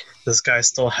feel like this guy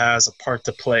still has a part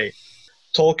to play.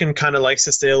 Tolkien kind of likes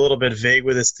to stay a little bit vague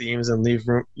with his themes and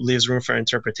leaves room for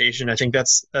interpretation. I think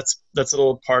that's a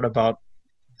little part about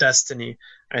destiny.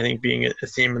 I think being a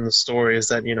theme in the story is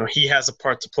that, you know, he has a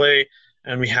part to play,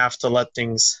 and we have to let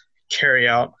things carry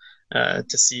out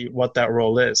to see what that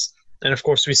role is. And of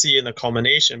course, we see in the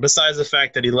culmination, besides the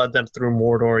fact that he led them through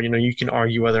Mordor, you know, you can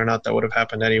argue whether or not that would have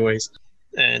happened anyways.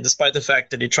 And despite the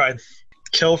fact that he tried to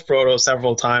kill Frodo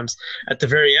several times, at the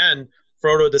very end,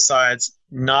 Frodo decides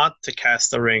not to cast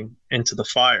the ring into the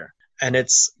fire. And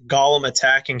it's Gollum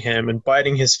attacking him and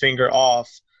biting his finger off,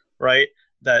 right,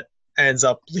 that ends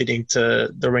up leading to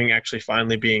the ring actually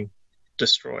finally being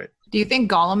destroyed. Do you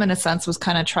think Gollum, in a sense, was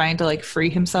kind of trying to, like, free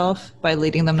himself by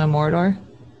leading them to Mordor?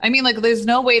 I mean, like, there's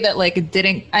no way that, like, it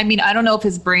didn't... I mean, I don't know if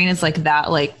his brain is, like,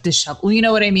 that, like, disheveled. You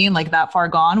know what I mean? Like, that far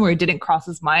gone where it didn't cross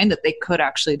his mind that they could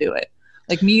actually do it.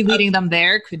 Like, me leading them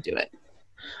there could do it.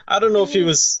 I don't know if he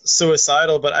was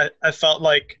suicidal, but I felt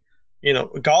like, you know,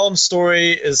 Gollum's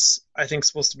story is, I think,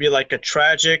 supposed to be, like, a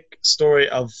tragic story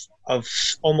of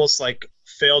almost, like,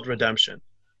 failed redemption,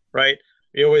 right?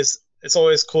 It's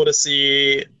always cool to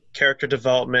see character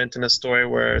development in a story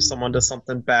where someone does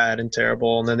something bad and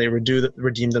terrible, and then they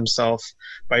redeem themselves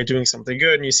by doing something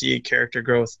good, and you see character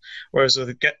growth. Whereas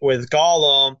with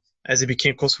Gollum, as he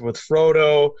became closer with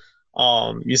Frodo,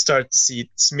 you start to see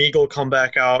Smeagol come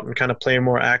back out and kind of play a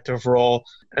more active role.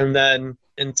 And then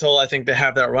until I think they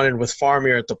have that run-in with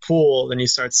Faramir at the pool, then you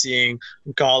start seeing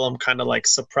Gollum kind of like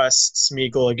suppress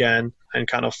Smeagol again and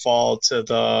kind of fall to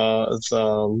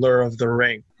the lure of the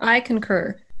ring. I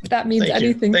concur. If that means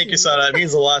anything. Thank you, Sada. That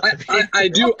means a lot to me.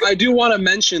 I do want to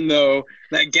mention, though,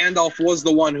 that Gandalf was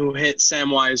the one who hit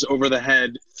Samwise over the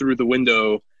head through the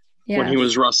window when he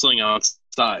was rustling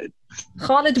outside.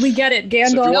 How did we get it?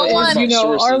 Gandalf is, you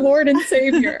know, our Lord and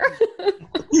Savior.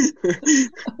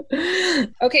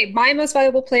 Okay, my most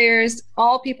valuable players,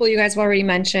 all people you guys have already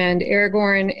mentioned: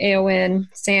 Aragorn, Éowyn,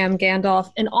 Sam,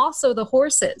 Gandalf, and also the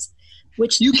horses.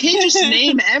 Which you can't just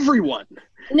name everyone.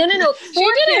 No.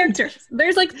 4 characters.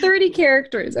 There's like 30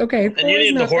 characters. Okay. And you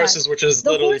name the horses, which is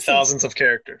literally thousands of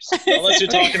characters. Unless you're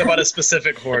talking about a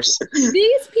specific horse.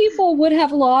 These people would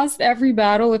have lost every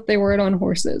battle if they weren't on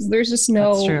horses. There's just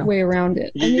no way around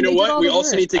it. You know what? We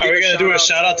also need to Are we going to do a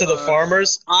shout out to the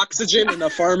farmers? Oxygen and the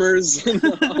farmers.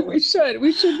 We should.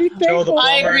 We should be thankful.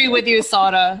 I agree with you,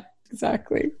 Sada.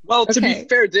 Exactly. Well, to be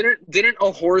fair, didn't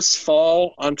a horse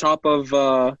fall on top of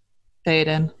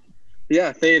Theoden?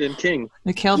 Yeah, Theoden King.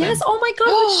 They killed him. Yes, oh my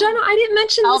gosh, Jenna, I didn't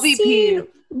mention the scene.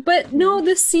 But no,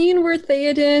 the scene where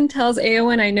Theoden tells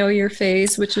Éowyn, I know your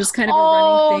face, which was kind of a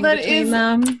running thing between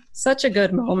them. Such a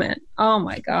good moment. Oh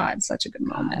my God, such a good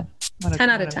moment. 10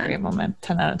 out of 10. Great moment.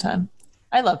 10 out of 10.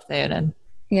 I love Theoden.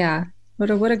 Yeah, what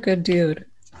a good dude.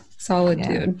 Solid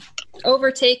dude.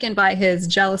 Overtaken by his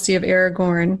jealousy of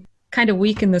Aragorn. Kind of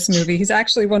weak in this movie. He's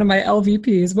actually one of my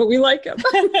LVPs, but we like him.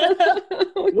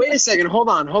 Wait a second. Hold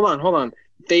on.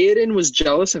 Theoden was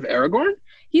jealous of Aragorn?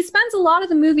 He spends a lot of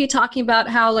the movie talking about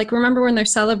how, like, remember when they're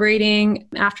celebrating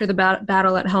after the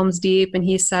battle at Helm's Deep, and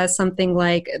he says something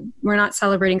like, we're not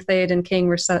celebrating Theoden King,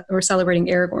 we're celebrating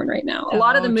Aragorn right now. A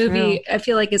lot of the movie, I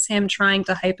feel like, is him trying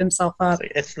to hype himself up.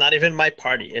 It's not even my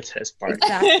party, it's his party.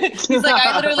 Exactly. He's like,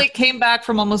 I literally came back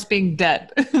from almost being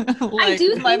dead. I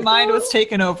do my mind was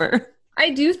taken over. I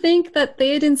do think that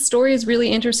Theoden's story is really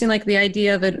interesting, like the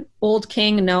idea of an old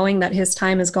king knowing that his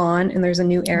time is gone and there's a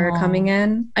new era coming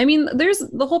in. I mean, there's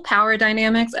the whole power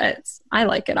dynamics. I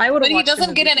like it. But he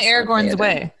doesn't get in Aragorn's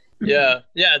way. Yeah,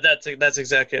 that's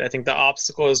exactly it. I think the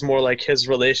obstacle is more like his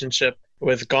relationship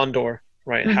with Gondor,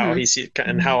 right? Mm-hmm. How he sees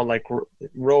and how like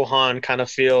Rohan kind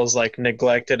of feels like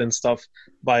neglected and stuff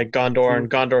by Gondor, and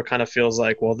Gondor kind of feels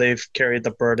like, well, they've carried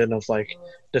the burden of like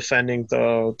defending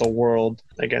the world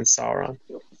against Sauron.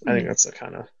 I think that's a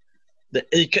kind of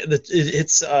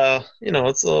it's you know,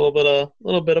 it's a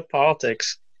little bit of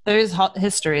politics. There is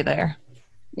history there.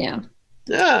 Yeah.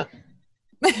 Yeah.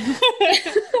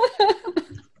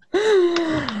 All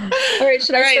right,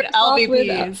 should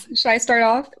I start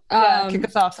off? Kick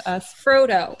us off, us.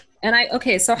 Frodo.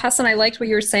 And so Hassan, I liked what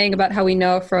you were saying about how we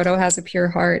know Frodo has a pure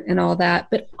heart and all that.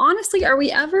 But honestly, are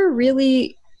we ever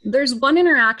really... There's one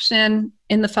interaction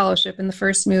in the Fellowship in the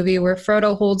first movie where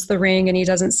Frodo holds the ring and he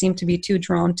doesn't seem to be too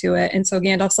drawn to it. And so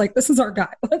Gandalf's like, this is our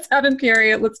guy. Let's have him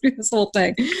carry it. Let's do this whole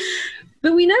thing.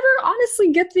 But we never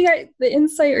honestly get the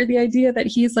insight or the idea that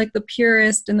he's like the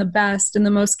purest and the best and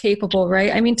the most capable,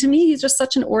 right? I mean, to me, he's just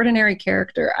such an ordinary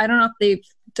character. I don't know if they've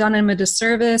done him a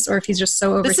disservice or if he's just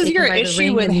so overtaken. This is your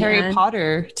issue with Harry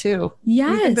Potter too.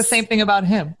 Yes. You think the same thing about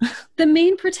him. The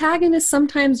main protagonist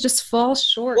sometimes just falls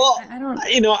short. Well,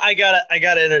 I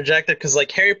gotta interject it because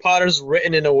like Harry Potter's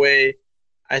written in a way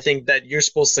I think that you're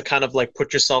supposed to kind of like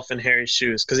put yourself in Harry's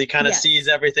shoes because he kind of sees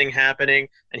everything happening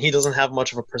and he doesn't have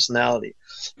much of a personality.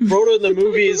 Frodo in the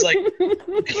movie is like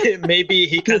maybe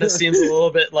he kind of seems a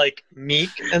little bit like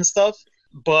meek and stuff,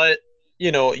 but you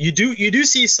know, you do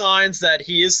see signs that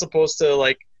he is supposed to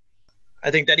like. I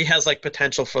think that he has like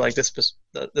potential for like this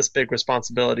big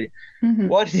responsibility. Mm-hmm.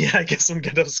 What? Yeah, I guess I'm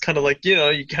kind of like, you know,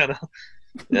 you kind of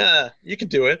you can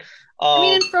do it. I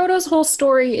mean, and Frodo's whole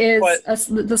story is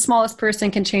the smallest person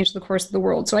can change the course of the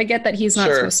world. So I get that he's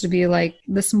not supposed to be like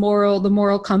the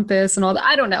moral compass and all that.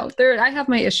 I don't know. I have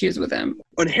my issues with him.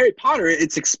 On Harry Potter,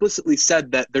 it's explicitly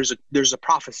said that there's a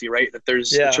prophecy, right? That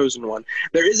there's a chosen one.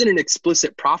 There isn't an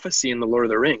explicit prophecy in the Lord of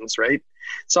the Rings, right?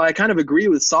 So I kind of agree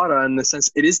with Sada in the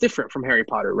sense it is different from Harry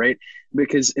Potter, right?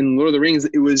 Because in Lord of the Rings,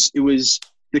 it was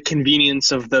the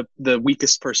convenience of the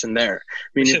weakest person there. I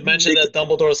mean, you should mention that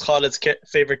Dumbledore's Khaled's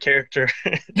favorite character.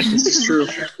 This is true.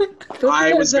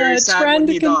 I was very sad when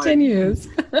he continues.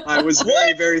 died. I was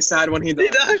very, very sad when he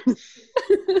died.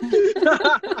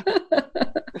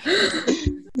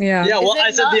 Yeah. Yeah, well,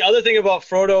 I said the other thing about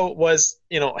Frodo was,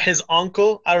 you know, his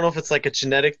uncle, I don't know if it's like a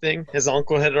genetic thing. His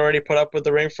uncle had already put up with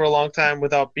the ring for a long time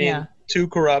without being too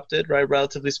corrupted, right,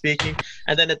 relatively speaking.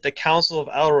 And then at the Council of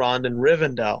Elrond in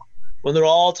Rivendell, when they're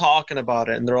all talking about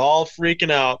it and they're all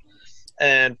freaking out,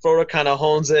 and Frodo kind of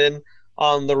hones in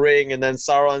on the ring, and then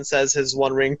Sauron says his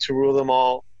one ring to rule them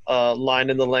all, line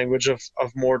in the language of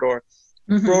Mordor.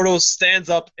 Mm-hmm. Frodo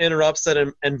stands up, interrupts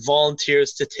it, and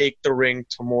volunteers to take the ring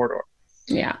to Mordor.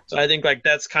 Yeah. So I think like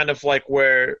that's kind of like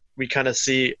where we kind of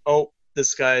see, oh,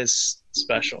 this guy's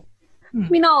special. I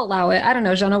mean, I'll allow it. I don't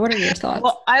know, Jenna, what are your thoughts?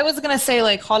 Well, I was going to say,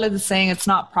 like, Khaled is saying it's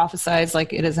not prophesized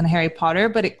like it is in Harry Potter,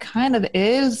 but it kind of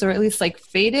is, or at least, like,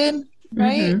 faded,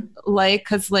 right? Mm-hmm. Like,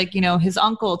 because, like, you know, his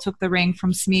uncle took the ring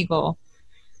from Smeagol.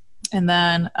 And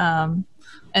then,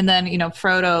 you know,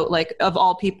 Frodo, like, of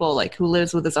all people, like, who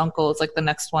lives with his uncle is, like, the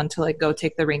next one to, like, go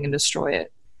take the ring and destroy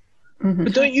it. Mm-hmm.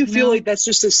 But don't you feel like that's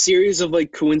just a series of,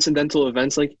 like, coincidental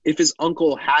events? Like, if his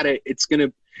uncle had it, it's going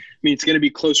to be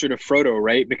closer to Frodo,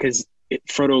 right? Because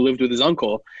Frodo lived with his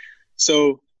uncle.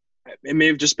 So it may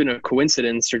have just been a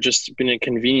coincidence or just been a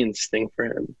convenience thing for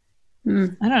him.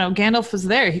 I don't know. Gandalf was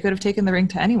there. He could have taken the ring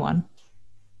to anyone.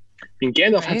 I mean,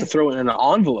 Gandalf had to throw it in an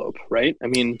envelope, right? I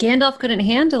mean, Gandalf couldn't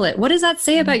handle it. What does that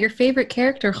say about your favorite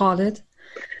character, Khaled? It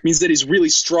means that he's really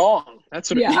strong.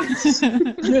 That's what it means.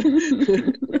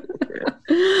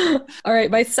 All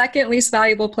right. My second least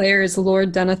valuable player is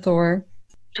Lord Denethor.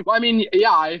 Well, I mean,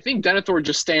 yeah, I think Denethor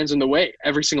just stands in the way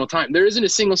every single time. There isn't a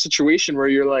single situation where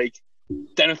you're like,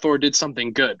 Denethor did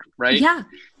something good, right? Yeah,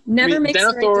 never makes the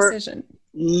right decision.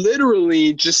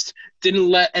 Literally just didn't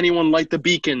let anyone light the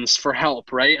beacons for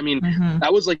help, right? I mean,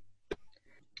 that was like,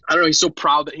 I don't know, he's so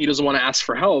proud that he doesn't want to ask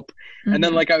for help. Mm-hmm. And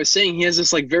then, like I was saying, he has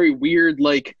this like very weird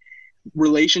like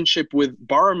relationship with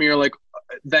Boromir, like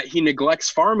that he neglects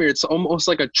Faramir. It's almost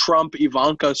like a Trump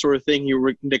Ivanka sort of thing. He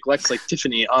neglects like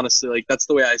Tiffany, honestly. Like that's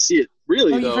the way I see it.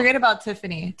 Really, you forget about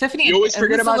Tiffany. Tiffany, you always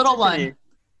forget about the little Tiffany.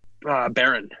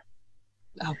 Baron.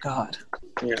 Oh God.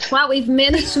 Yeah. Wow, we've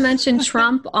managed to mention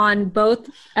Trump on both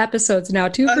episodes now,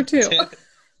 2 for 2.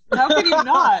 How can you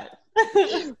not?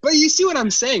 But you see what I'm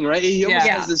saying, right? He almost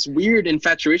has this weird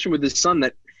infatuation with his son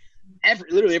that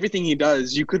literally everything he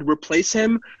does, you could replace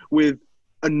him with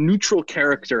a neutral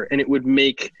character and it would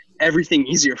make everything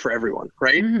easier for everyone,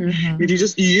 right? Mm-hmm. You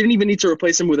didn't even need to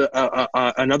replace him with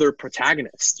another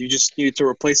protagonist. You just needed to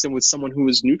replace him with someone who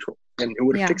was neutral and it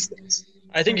would have fixed things.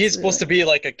 I think he's supposed to be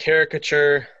like a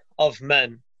caricature of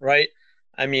men, right?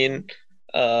 I mean,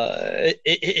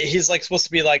 he's like supposed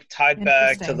to be like tied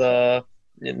back to the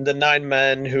 9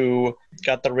 men who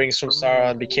got the rings from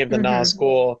Sauron, became the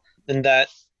Nazgul, and that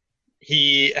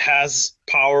he has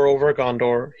power over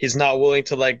Gondor. He's not willing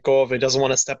to let go of it. He doesn't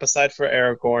want to step aside for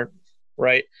Aragorn,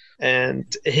 right? And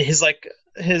he's like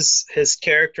his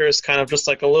character is kind of just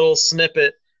like a little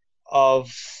snippet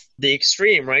of the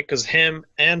extreme, right? Because him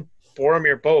and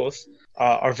Boromir both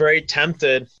are very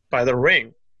tempted by the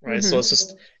ring, right? So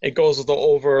it goes with the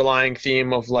overlying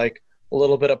theme of like a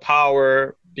little bit of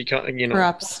power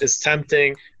corrupts. It's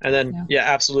tempting, and then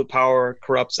absolute power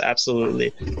corrupts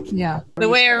absolutely. Yeah. The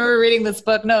way I remember reading this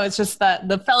book, no, it's just that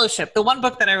the Fellowship, the one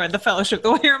book that I read, the Fellowship,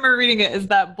 the way I remember reading it is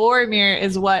that Boromir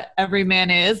is what every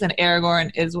man is, and Aragorn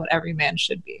is what every man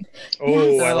should be.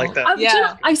 Oh, so, I like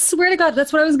that. I swear to God,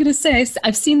 that's what I was going to say.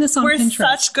 I've seen this on Pinterest.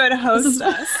 We're such good hosts.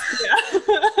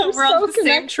 We're on the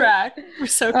same track. We're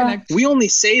so connected. We only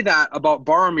say that about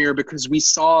Boromir because we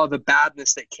saw the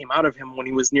badness that came out of him when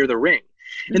he was near the ring.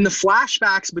 In the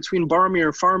flashbacks between Boromir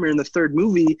and Faramir in the third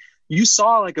movie, you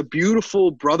saw like a beautiful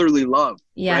brotherly love,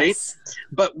 right?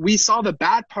 But we saw the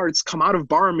bad parts come out of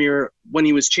Boromir when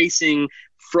he was chasing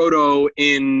Frodo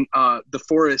in the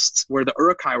forests where the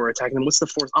Uruk-hai were attacking them. What's the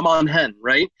forest? Amon Hen,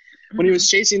 right? When he was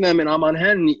chasing them in Amon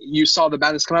Hen, you saw the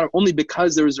badness come out of only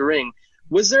because there was a ring.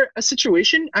 Was there a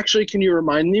situation, actually, can you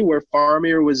remind me, where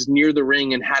Faramir was near the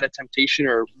ring and had a temptation,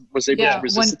 or was able to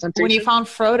resist the temptation? When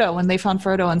they found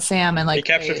Frodo and Sam, and like he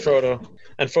captured Frodo,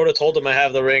 and Frodo told him, "I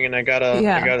have the ring, and I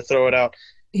gotta throw it out."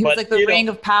 He was like, the ring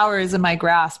of power is in my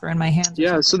grasp or in my hands.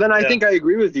 Yeah, so then I think I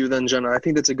agree with you then, Jenna. I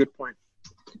think that's a good point.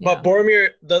 But Boromir,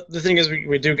 the thing is,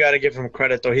 we do got to give him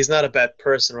credit, though. He's not a bad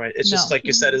person, right? It's just like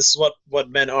you said, this is what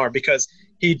men are, because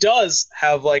he does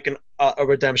have like a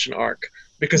redemption arc.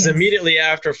 Because immediately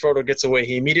after Frodo gets away,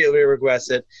 he immediately regrets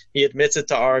it. He admits it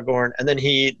to Aragorn, and then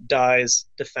he dies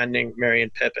defending Merry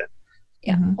and Pippin.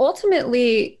 Yeah.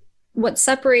 Ultimately, what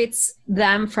separates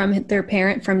them from their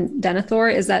parent, from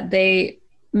Denethor, is that they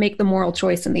make the moral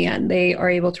choice in the end. They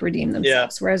are able to redeem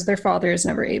themselves, whereas their father is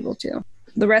never able to.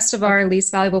 The rest of our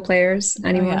least valuable players,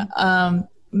 anyone?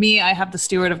 Me, I have the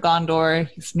Steward of Gondor.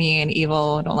 He's mean and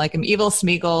evil. I don't like him. Evil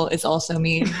Smeagol is also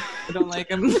mean. I don't like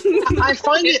him. I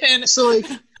find it so like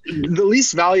the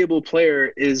least valuable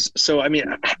player is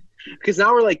because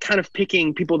now we're like kind of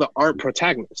picking people that aren't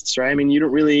protagonists, right? I mean, you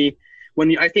don't really.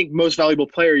 I think most valuable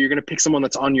player, you're going to pick someone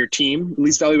that's on your team.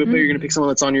 Least valuable player, you're going to pick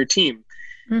someone that's on your team.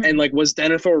 And like, was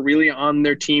Denethor really on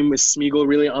their team? Was Smeagol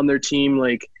really on their team?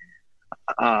 Like,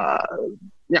 I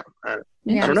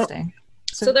don't know.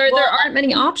 So there aren't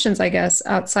many options, I guess,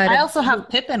 outside. I also have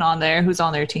Pippin on there, who's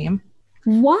on their team.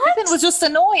 What? Pippin was just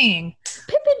annoying.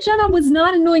 Pippin, Jenna, was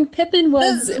not annoying. Pippin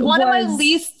was one of my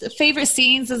least favorite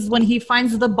scenes is when he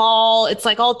finds the ball. It's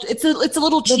like it's a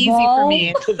little cheesy for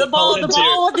me. The ball with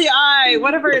the eye,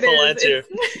 whatever it is.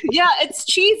 It's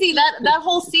cheesy. That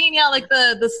whole scene, like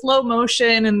the slow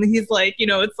motion, and he's like,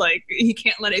 it's like he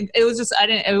can't let it. It was just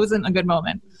it wasn't a good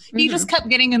moment. He just kept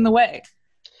getting in the way.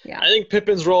 Yeah. I think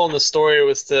Pippin's role in the story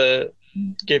was to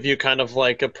give you kind of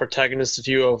like a protagonist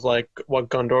view of like what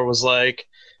Gondor was like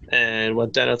and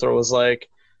what Denethor was like.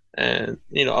 And,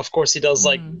 of course he does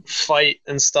like fight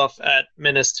and stuff at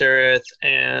Minas Tirith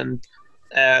and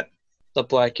at the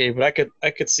Black Cave, but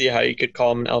I could see how you could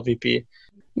call him an LVP.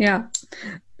 Yeah.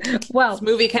 Well, this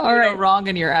movie can't go wrong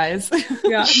in your eyes.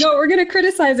 Yeah. No, we're going to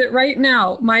criticize it right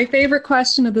now. My favorite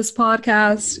question of this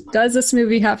podcast: does this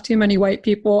movie have too many white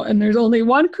people? And there's only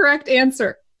one correct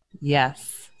answer.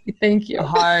 Yes. Thank you. A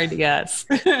hard yes.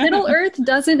 Middle Earth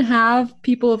doesn't have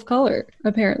people of color.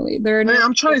 Apparently,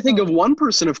 I'm trying to think of one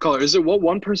person of color. Is there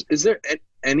one person? Is there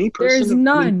any person? There's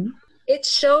none. It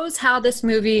shows how this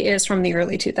movie is from the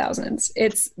early 2000s.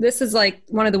 This is like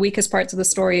one of the weakest parts of the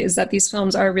story, is that these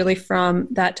films are really from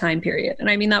that time period. And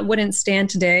I mean, that wouldn't stand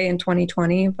today in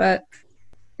 2020, but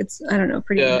it's, I don't know,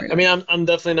 pretty. Yeah, weird. I mean, I'm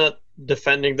definitely not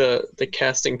defending the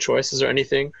casting choices or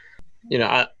anything.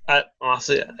 I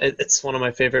honestly, it's one of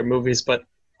my favorite movies, but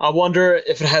I wonder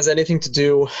if it has anything to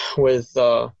do with,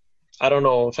 I don't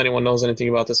know if anyone knows anything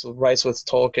about this, rights with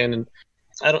Tolkien. And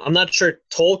I'm not sure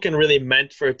Tolkien really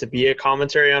meant for it to be a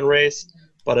commentary on race,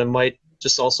 but it might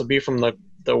just also be from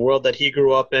the world that he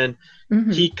grew up in.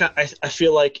 I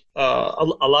feel like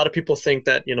a lot of people think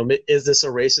that, is this a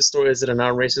racist story? Is it a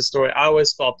non-racist story? I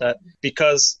always felt that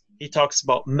because he talks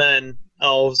about men,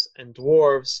 elves, and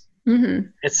dwarves,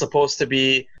 it's supposed to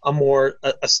be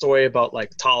a story about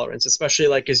like tolerance, especially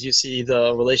like as you see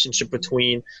the relationship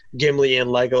between Gimli and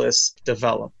Legolas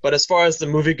develop. But as far as the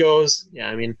movie goes,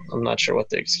 I'm not sure what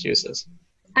the excuse is.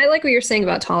 I like what you're saying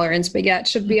about tolerance, but it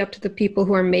should be up to the people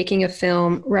who are making a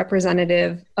film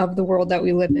representative of the world that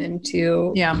we live in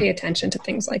to pay attention to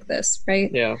things like this,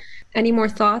 right? Yeah. Any more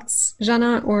thoughts,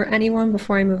 Jenna, or anyone,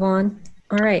 before I move on?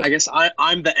 All right. I guess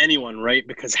I'm the anyone, right?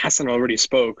 Because Hassan already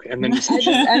spoke, and then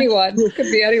anyone could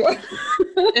be anyone.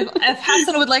 If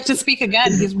Hassan would like to speak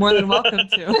again, he's more than welcome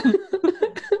to.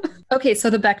 Okay, so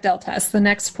the Bechdel test, the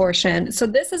next portion. So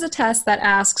this is a test that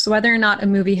asks whether or not a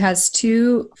movie has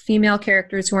two female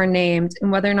characters who are named and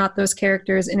whether or not those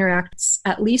characters interact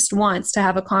at least once to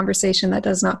have a conversation that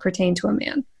does not pertain to a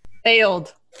man.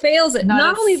 Fails it.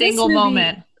 Not only single this movie,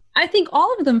 moment. I think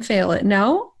all of them fail it,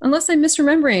 no? Unless I'm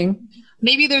misremembering.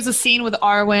 Maybe there's a scene with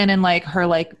Arwen and like her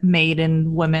like maid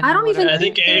and women. I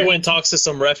think Arwen talks to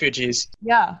some refugees.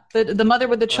 Yeah, the mother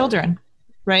with the children.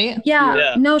 Right?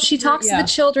 Yeah. No, she talks to the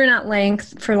children at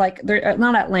length for like,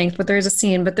 not at length, but there's a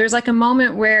scene, but there's like a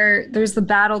moment where there's the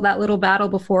battle, that little battle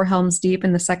before Helm's Deep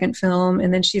in the second film.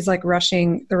 And then she's like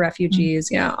rushing the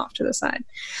refugees, off to the side.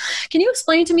 Can you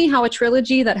explain to me how a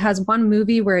trilogy that has one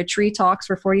movie where a tree talks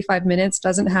for 45 minutes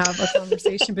doesn't have a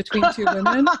conversation between two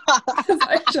women?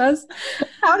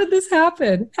 How did this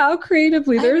happen? How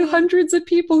creatively? There are hundreds of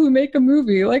people who make a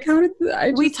movie. Like, how did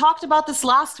we talked about this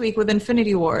last week with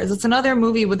Infinity Wars. It's another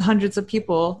movie with hundreds of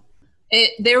people.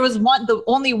 There was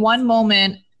only one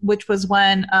moment, which was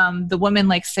when the women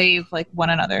like save like one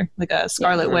another, like a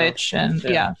Scarlet Witch, and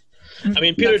I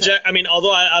mean,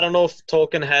 although I don't know if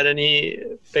Tolkien had any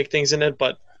big things in it,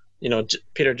 but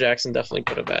Peter Jackson definitely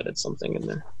could have added something in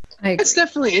there. It's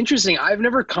definitely interesting. I've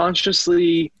never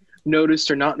consciously noticed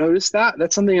or not noticed that.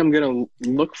 That's something I'm gonna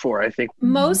look for. I think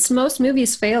most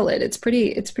movies fail it. It's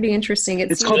pretty interesting.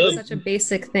 It's called such a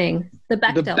basic thing. The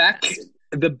Bechdel test.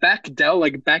 The Bechdel,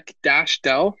 like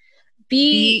Beck-Del?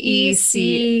 Bechdel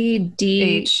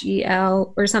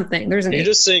or something. There's an You're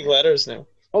just saying letters now.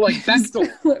 Oh, like Bechdel.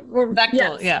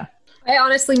 Bechdel, yeah. I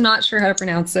honestly not sure how to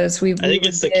pronounce this. I think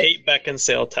it's the Kate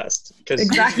Beckinsale test.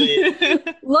 Exactly.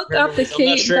 Look up the Kate. I'm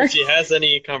not sure if she has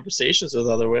any conversations with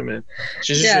other women.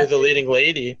 She's usually the leading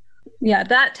lady. Yeah,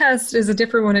 that test is a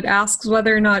different one. It asks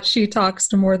whether or not she talks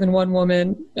to more than one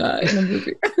woman in a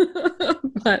movie.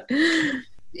 But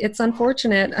it's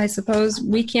unfortunate. I suppose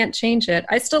we can't change it.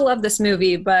 I still love this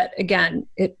movie, but again,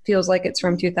 it feels like it's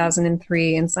from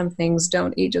 2003 and some things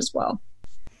don't age as well.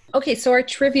 Okay, so our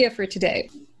trivia for today.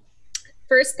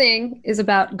 First thing is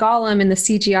about Gollum and the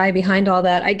CGI behind all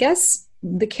that. I guess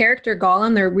the character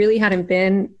Gollum, there really hadn't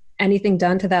been anything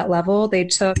done to that level. They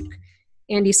took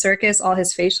Andy Serkis, all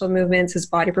his facial movements, his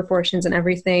body proportions and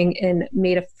everything, and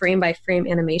made a frame-by-frame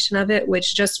animation of it,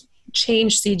 which just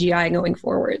changed CGI going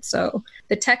forward. So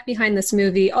the tech behind this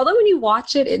movie, although when you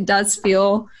watch it, it does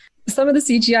feel, some of the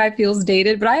CGI feels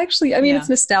dated, but it's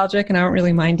nostalgic and I don't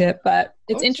really mind it, but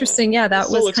it's interesting. Yeah, that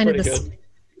was kind of this. Good.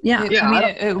 Yeah.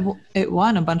 It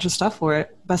won a bunch of stuff for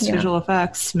it. Best visual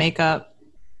effects, makeup.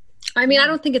 I mean, I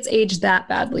don't think it's aged that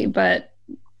badly, but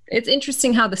it's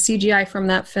interesting how the CGI from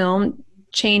that film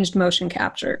changed motion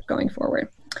capture going forward.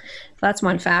 So that's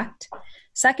one fact.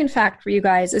 Second fact for you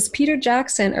guys is Peter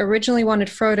Jackson originally wanted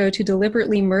Frodo to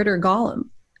deliberately murder Gollum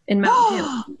in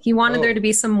Mount Doom. He wanted there to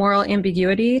be some moral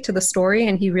ambiguity to the story,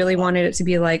 and he really wanted it to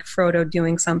be like Frodo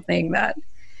doing something that...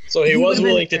 So he was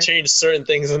willing to change certain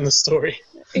things in the story.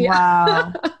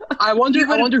 Wow. I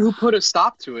wonder who put a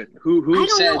stop to it. Who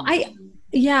said... I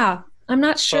don't know. I'm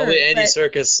not sure. Probably Andy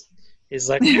Serkis. He's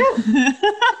like...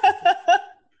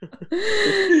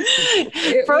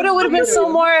 Frodo would have been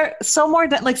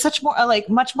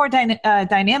much more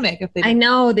dynamic if they. I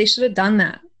know they should have done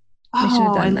that.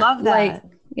 I love that. I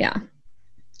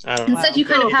don't know. Instead, you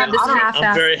kind of have this half-assed.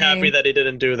 I'm very happy that he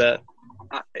didn't do that.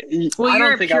 I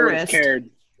don't think I would have cared.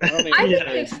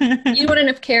 You wouldn't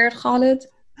have cared, Khalid.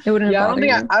 It wouldn't have bothered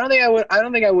you. I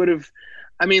don't think I would have.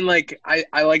 I mean, like,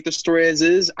 I like the story as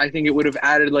is. I think it would have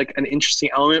added like an interesting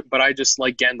element, but I just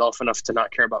like Gandalf enough to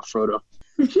not care about Frodo.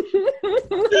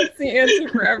 That's the answer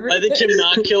for everything. I think him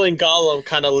not killing Gollum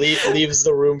kind of leaves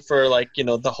the room for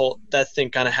that thing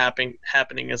kind of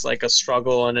happening as like a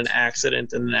struggle and an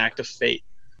accident and an act of fate.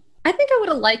 I think I would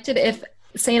have liked it if,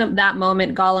 say in that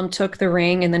moment, Gollum took the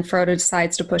ring and then Frodo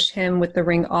decides to push him with the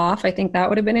ring off. I think that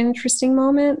would have been an interesting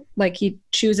moment. Like he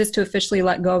chooses to officially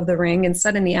let go of the ring.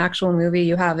 Instead, in the actual movie,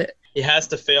 you have it. He has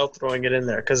to fail throwing it in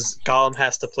there because Gollum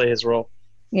has to play his role.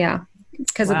 Yeah,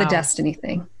 it's because of the destiny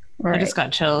thing. Right. I just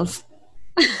got chills.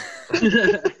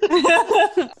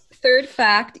 Third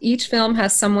fact, each film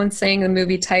has someone saying the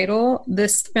movie title.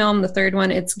 This film, the third one,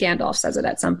 it's Gandalf says it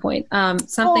at some point.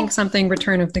 Something,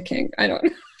 Return of the King. I don't know.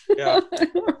 Yeah. I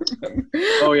don't remember.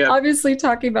 Oh yeah. Obviously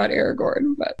talking about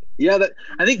Aragorn, but yeah,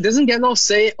 I think doesn't Gandalf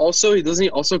say also? Doesn't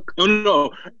he also?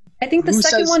 No. I think the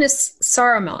second one is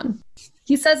Saruman.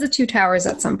 He says the Two Towers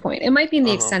at some point. It might be in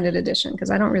the extended edition because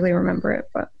I don't really remember it,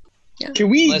 but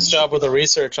Yeah. Nice job with the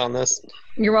research on this.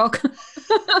 You're welcome.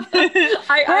 We're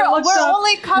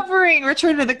only covering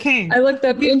Return of the King. I looked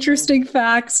up interesting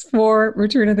facts for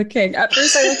Return of the King. At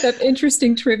first, I looked up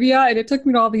interesting trivia, and it took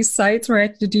me to all these sites where I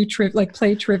had to do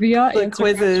play trivia, like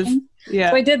quizzes.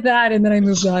 Yeah. So I did that, and then I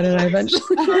moved on, and I eventually.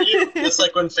 It's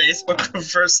like when Facebook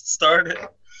first started.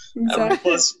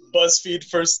 Exactly. BuzzFeed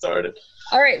first started.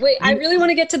 All right, wait. I really want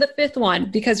to get to the fifth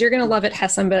one because you're going to love it,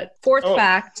 Hesam. But fourth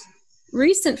fact.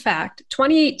 Recent fact,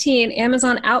 2018,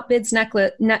 Amazon outbids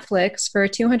Netflix for a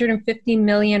 $250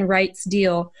 million rights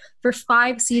deal for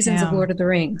 5 seasons of Lord of the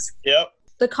Rings. Yep.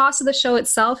 The cost of the show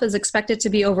itself is expected to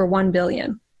be over $1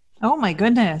 billion. Oh my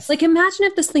goodness. Like, imagine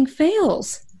if this thing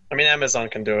fails. I mean, Amazon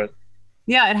can do it.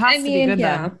 Yeah, it has to be good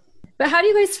then. But how do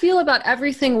you guys feel about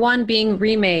everything, one, being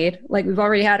remade? Like, we've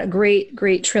already had a great,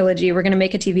 great trilogy. We're going to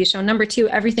make a TV show. Number 2,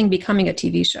 everything becoming a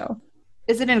TV show.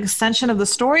 Is it an extension of the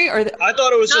story, or I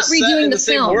thought it was just redoing the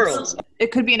same world?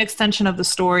 It could be an extension of the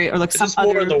story, or like some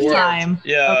other time.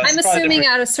 Yeah, I'm assuming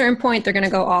at a certain point they're going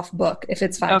to go off book if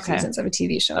it's 5 seasons of a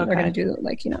TV show. They're going to do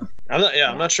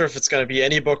I'm not sure if it's going to be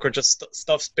any book or just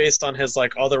stuff based on his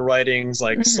like other writings,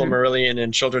 like Silmarillion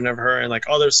and Children of Her, and like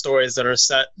other stories that are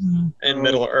set in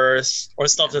Middle Earth, or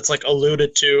stuff that's like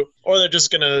alluded to, or they're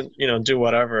just going to do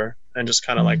whatever. And just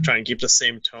kind of like try and keep the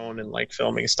same tone and like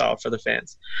filming style for the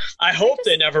fans. I hope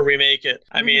they never remake it.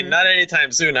 I mean, not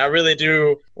anytime soon. I really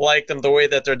do like them the way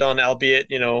that they're done, albeit,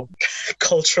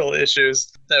 cultural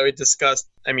issues that we discussed.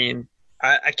 I mean,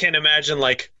 I can't imagine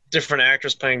like different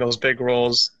actors playing those big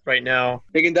roles right now.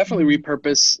 They can definitely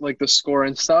repurpose like the score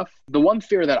and stuff. The one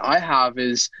fear that I have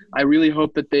is I really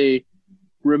hope that they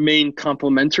remain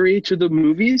complementary to the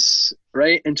movies,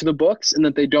 right? And to the books, and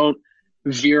that they don't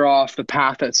veer off the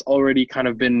path that's already kind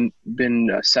of been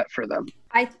set for them.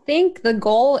 I think the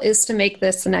goal is to make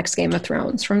this the next Game of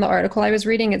Thrones. From the article I was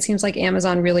reading, it seems like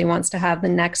Amazon really wants to have the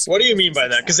next. What do you mean by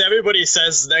that? Because everybody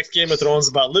says the next Game of Thrones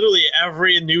about literally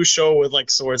every new show with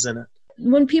like swords in it.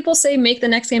 When people say make the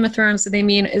next Game of Thrones, do they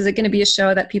mean, is it going to be a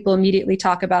show that people immediately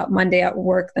talk about Monday at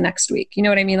work the next week? You know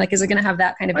what I mean? Like, is it going to have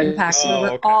that kind of impact? So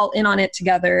we're all in on it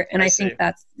together. And I think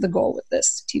that's the goal with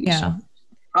this TV show.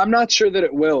 I'm not sure that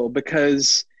it will,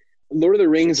 because Lord of the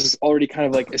Rings is already kind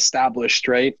of like established,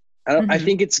 right? I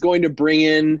think it's going to bring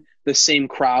in the same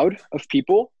crowd of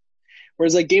people.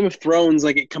 Whereas like Game of Thrones,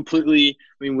 like it completely,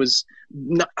 I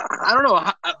don't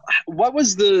know. What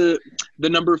was the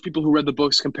number of people who read the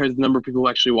books compared to the number of people who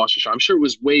actually watched the show? I'm sure it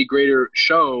was way greater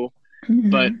show,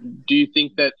 but do you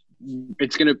think that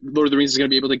Lord of the Rings is going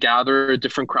to be able to gather a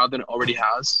different crowd than it already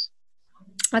has?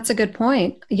 That's a good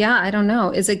point. Yeah, I don't know.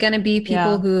 Is it going to be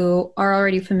people who are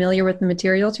already familiar with the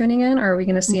material tuning in, or are we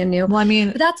going to see a new? Well, I mean,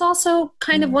 but that's also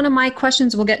kind of one of my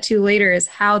questions we'll get to later, is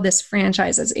how this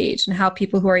franchise has aged and how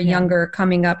people who are younger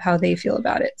coming up, how they feel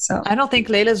about it. So I don't think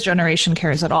Layla's generation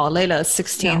cares at all. Layla is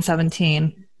 16,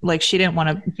 17. Like, she didn't want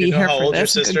to be here for this. How old your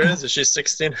sister is? Is she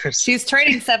 16? She's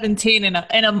turning 17 in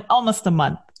almost a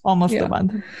month. A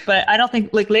month. But I don't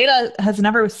think, like, Layla has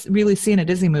never really seen a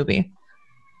Disney movie.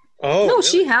 Oh, no, really?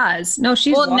 She has. No,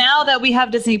 she's now that we have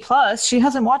Disney Plus, she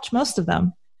hasn't watched most of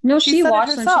them. No, she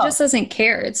watched them. She just doesn't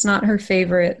care. It's not her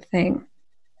favorite thing.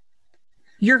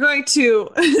 You're going to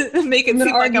make it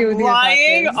seem like I'm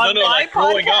lying on my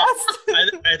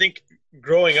podcast? I think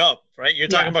growing up, right? You're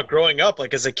talking about growing up.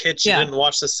 Like, as a kid, she didn't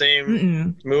watch the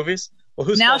same movies. Well,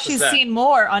 who's now she's seen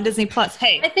more on Disney Plus.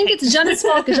 Hey, I think it's Jenna's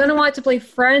fault because Jenna wanted to play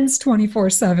Friends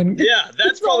 24/7. Yeah,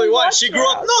 that's probably why she grew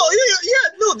up.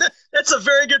 That's a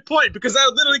very good point, because I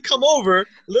would literally come over.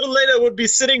 Little Layla would be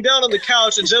sitting down on the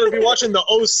couch, and Jenna would be watching the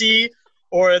OC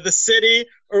or The City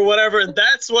or whatever, and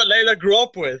that's what Layla grew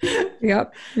up with.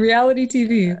 Yep, reality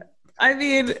TV. I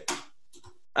mean,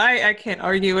 I can't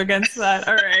argue against that.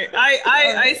 All right,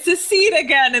 I secede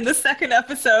again in the second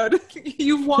episode.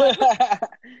 You've won.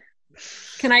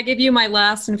 Can I give you my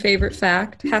last and favorite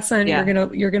fact? Hassan,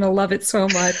 you're gonna love it so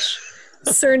much.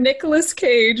 Sir Nicolas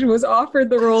Cage was offered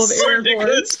the role of Aragorn.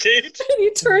 Nicolas Cage? And he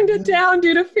turned it down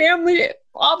due to family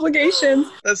obligations.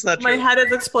 That's not true. My head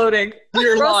is exploding.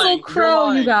 Russell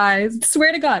Crowe, you guys.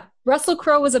 Swear to God. Russell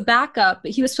Crowe was a backup,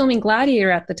 but he was filming Gladiator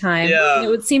at the time. Yeah, and it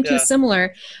would seem too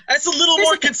similar. That's a little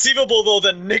more conceivable, though,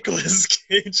 than Nicolas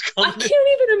Cage coming. I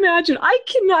can't even imagine. I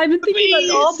cannot. I've been thinking about it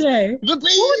all day. The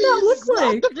bees! What would that look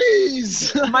like? The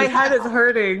bees! My head is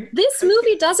hurting. This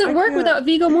movie doesn't work without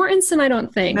Viggo Mortensen, I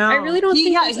don't think. No. I really don't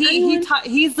think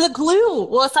he's the glue.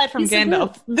 Well, aside from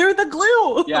Gandalf, they're the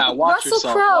glue. Yeah, watch Russell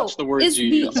yourself. Crowe Watch the words is you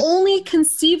the use. only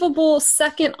conceivable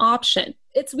second option.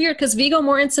 It's weird because Viggo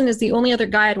Mortensen is the only other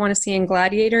guy I'd want to see in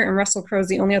Gladiator, and Russell Crowe is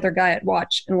the only other guy I'd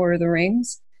watch in Lord of the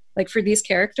Rings, like for these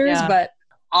characters. Yeah. But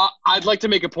I'd like to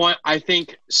make a point. I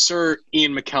think Sir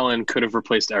Ian McKellen could have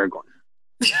replaced Aragorn.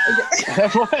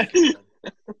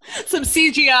 Some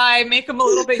CGI, make him a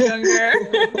little bit younger.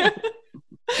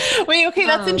 Wait, okay,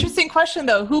 that's an interesting question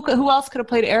though. Who else could have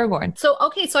played Aragorn? So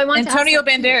I want Antonio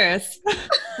Banderas.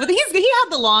 Well, he had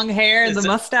the long hair and the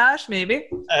mustache, maybe.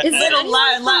 Is it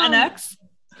Latinx?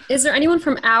 Is there anyone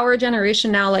from our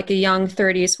generation now, like a young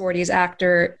 30s, 40s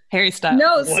actor? Harry Styles.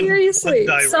 No, seriously.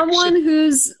 Someone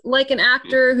who's like an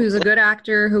actor, who's a good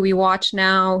actor, who we watch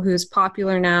now, who's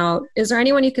popular now. Is there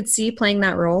anyone you could see playing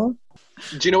that role?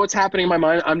 Do you know what's happening in my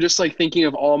mind? I'm just like thinking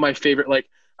of all my favorite, like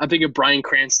I'm thinking of Bryan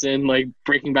Cranston, like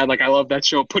Breaking Bad. Like I love that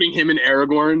show. Putting him in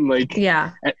Aragorn, like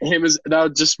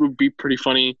would be pretty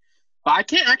funny. But I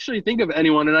can't actually think of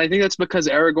anyone, and I think that's because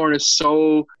Aragorn is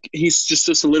he's just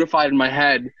so solidified in my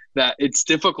head that it's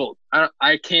difficult.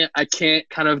 I can't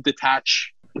kind of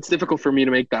detach. It's difficult for me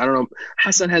to make that. I don't know.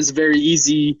 Hassan has very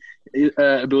easy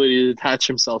ability to detach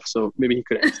himself, so maybe he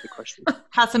could answer the question.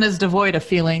 Hassan is devoid of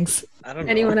feelings. I don't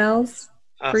know. Anyone else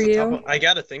for you? I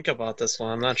got to think about this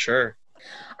one. I'm not sure.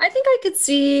 I think I could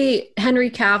see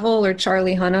Henry Cavill or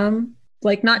Charlie Hunnam.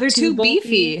 Like they're too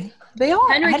beefy. They are.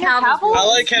 Henry Cavill. I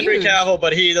like Henry Cavill,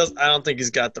 but I don't think he's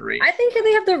got the ring. I think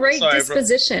they have the right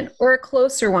disposition or a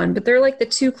closer one, but they're like the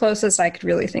two closest I could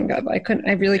really think of. I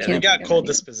really can't. They got cold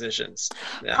dispositions.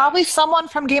 Yeah. Probably someone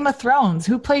from Game of Thrones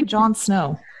who played Jon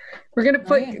Snow. We're gonna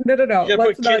put no. You're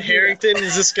gonna put Kit Harington.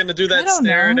 Is this gonna do that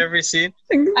stare in every scene?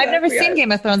 Exactly. I've never seen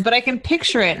Game of Thrones, but I can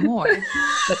picture it more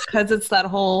because it's that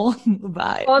whole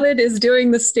vibe. Onid is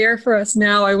doing the stare for us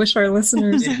now. I wish our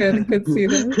listeners could see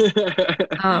this.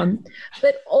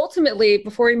 But ultimately,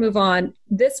 before we move on,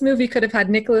 this movie could have had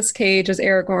Nicolas Cage as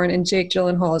Aragorn and Jake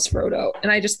Gyllenhaal as Frodo,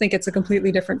 and I just think it's a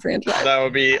completely different franchise. That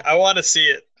would be. I want to see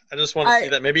it. I just want to see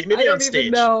that. Maybe on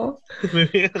stage. No.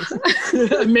 Maybe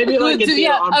like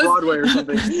on Broadway or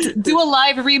something. Do a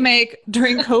live remake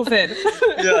during COVID.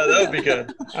 Yeah, that would be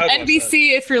good.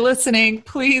 NBC, if you're listening,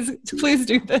 please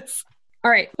do this.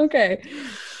 All right. Okay.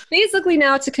 Basically,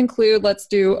 now to conclude, let's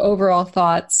do overall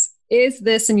thoughts. Is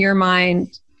this, in your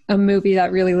mind, a movie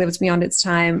that really lives beyond its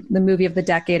time? The movie of the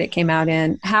decade it came out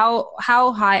in. How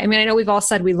high? I mean, I know we've all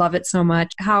said we love it so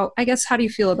much. How do you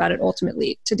feel about it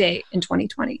ultimately today in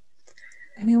 2020?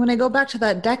 I mean, when I go back to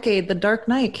that decade, The Dark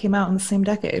Knight came out in the same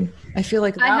decade. I feel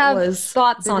like that was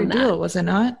thoughts on that. Deal, was it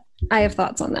not? I have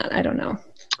thoughts on that. I don't know.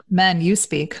 Men, you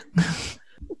speak.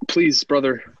 Please,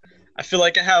 brother. I feel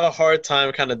like I have a hard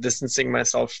time kind of distancing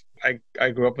myself. I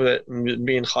grew up with it, and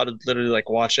being hot to literally like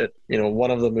watch it,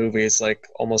 one of the movies like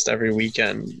almost every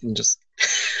weekend, and just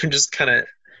kind of,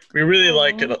 we really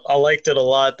like it. I liked it a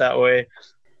lot that way.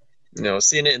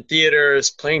 Seeing it in theaters,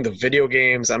 playing the video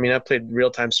games. I mean, I played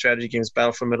real-time strategy games,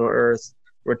 Battle for Middle-earth,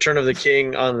 Return of the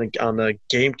King on the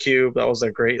GameCube. That was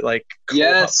a great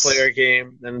co-op player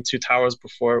game. And Two Towers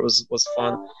before it was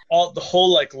fun. The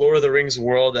whole Lord of the Rings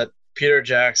world that Peter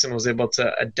Jackson was able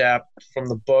to adapt from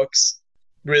the books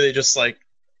really just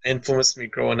influenced me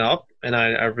growing up, and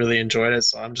I really enjoyed it.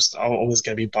 So I'm always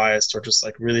going to be biased or just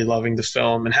really loving the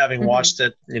film, and having watched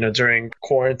it, during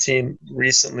quarantine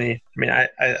recently. I mean,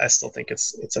 I still think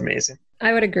it's amazing.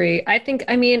 I would agree.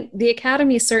 The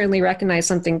Academy certainly recognized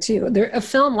something too. A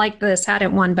film like this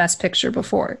hadn't won Best Picture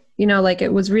before.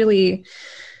 It was really.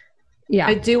 Yeah.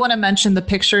 I do want to mention the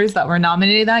pictures that were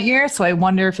nominated that year, so I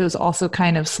wonder if it was also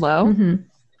kind of slow. Mm-hmm.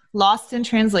 Lost in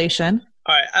Translation.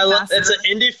 All right, it's an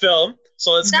indie film,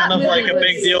 so it's kind of really a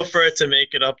big deal for it to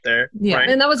make it up there. Yeah, right?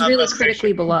 And that was really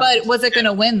critically beloved. But was it going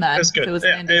to win then? It was good.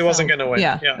 It wasn't going to win.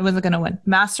 Yeah, it wasn't going to win.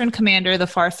 Master and Commander, The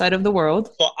Far Side of the World.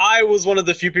 Well, I was one of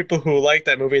the few people who liked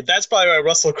that movie. That's probably why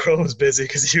Russell Crowe was busy,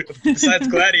 because besides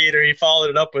Gladiator, he followed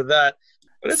it up with that.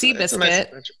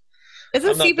 Seabiscuit.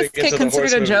 Isn't Seabiscuit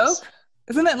considered a joke?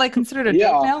 Isn't it considered a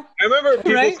joke now? I remember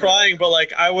people crying, but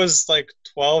I was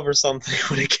 12 or something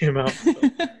when it came out. So.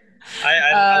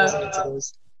 I wasn't into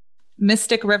those.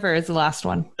 Mystic River is the last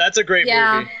one. That's a great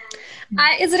movie.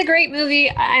 Is it a great movie?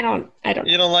 I don't.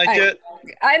 You don't like it?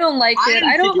 I don't like it.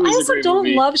 I also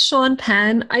don't love Sean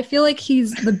Penn. I feel like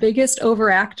he's the biggest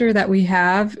overactor that we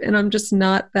have, and I'm just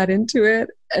not that into it.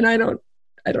 And I don't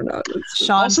know.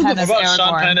 Sean Penn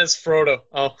as Frodo.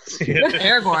 Oh,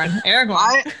 Aragorn.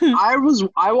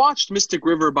 I watched Mystic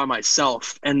River by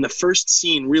myself, and the first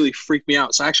scene really freaked me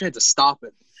out. So I actually had to stop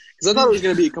it because I thought it was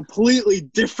going to be a completely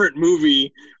different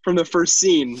movie from the first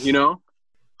scene,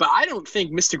 But I don't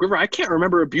think Mystic River. I can't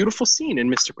remember a beautiful scene in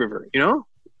Mystic River,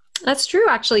 That's true,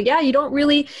 actually. Yeah, you don't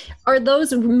really. Are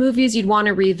those movies you'd want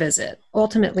to revisit?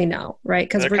 Ultimately, no, right?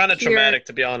 Because they're kind of traumatic,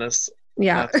 to be honest.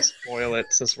 Yeah. Not to spoil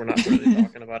it since we're not really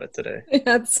talking about it today.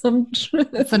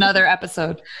 It's another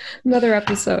episode.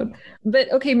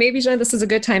 But okay, maybe, Jen, this is a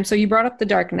good time. So you brought up The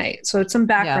Dark Knight. So it's some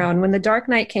background. Yeah. When The Dark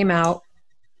Knight came out,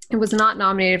 it was not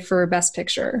nominated for Best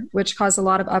Picture, which caused a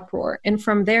lot of uproar. And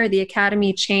from there, the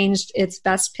Academy changed its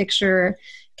Best Picture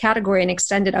category and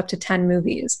extended up to 10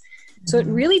 movies. So it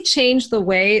really changed the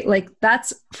way, like,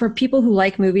 that's for people who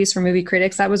like movies, for movie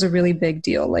critics, that was a really big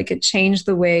deal. Like, it changed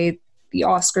the way the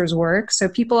Oscars work. So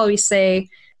people always say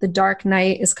The Dark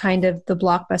Knight is kind of the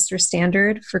blockbuster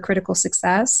standard for critical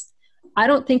success. I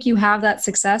don't think you have that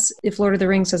success if Lord of the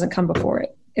Rings doesn't come before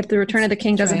it. If The Return of the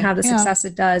King doesn't have the success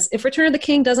it does. If Return of the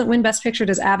King doesn't win Best Picture,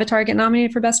 does Avatar get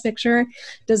nominated for Best Picture?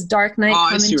 Does Dark Knight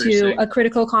come into a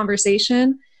critical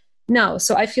conversation? No.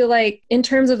 So I feel like in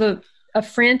terms of a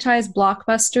franchise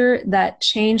blockbuster that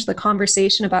changed the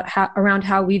conversation about around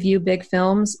how we view big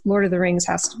films, Lord of the Rings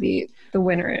has to be the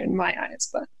winner in my eyes.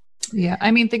 But yeah,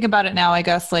 I mean, think about it now, I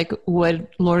guess, like, would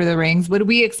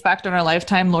we expect in our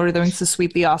lifetime Lord of the Rings to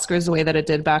sweep the Oscars the way that it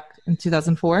did back in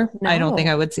 2004? No. I don't think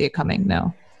I would see it coming,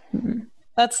 no. Mm-hmm.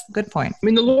 That's a good point. I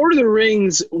mean, The Lord of the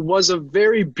Rings was a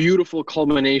very beautiful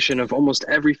culmination of almost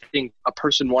everything a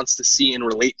person wants to see and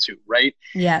relate to, right?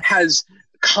 Yeah. It has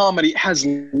comedy, it has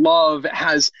love, it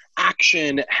has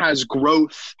action, it has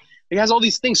growth. It has all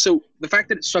these things. So the fact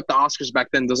that it swept the Oscars back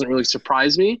then doesn't really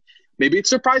surprise me. Maybe it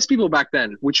surprised people back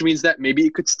then, which means that maybe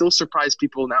it could still surprise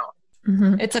people now.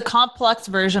 Mm-hmm. It's a complex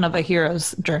version of a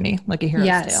hero's journey, like a hero's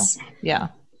tale. Yeah.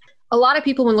 A lot of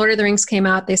people, when Lord of the Rings came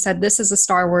out, they said, this is a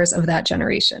Star Wars of that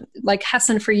generation. Like,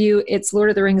 Hessen, for you, it's Lord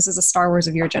of the Rings is a Star Wars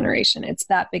of your generation. It's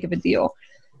that big of a deal.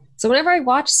 So whenever I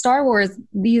watch Star Wars,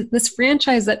 this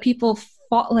franchise that people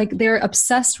like, they're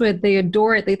obsessed with, they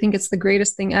adore it, they think it's the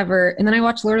greatest thing ever. And then I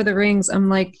watch Lord of the Rings, I'm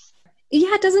like,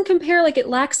 yeah, it doesn't compare. Like, it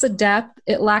lacks the depth,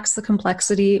 it lacks the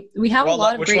complexity. We have a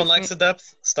lot of which one lacks the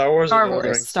depth? Star Wars.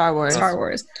 Star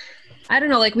Wars. I don't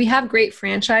know. Like, we have great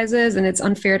franchises, and it's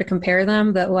unfair to compare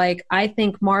them. But like, I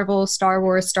think Marvel, Star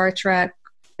Wars, Star Trek,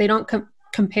 they don't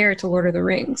compare to Lord of the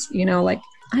Rings. You know, like,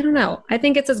 I don't know. I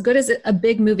think it's as good as a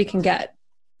big movie can get.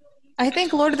 I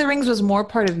think Lord of the Rings was more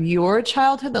part of your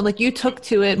childhood. Like, you took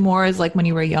to it more as like when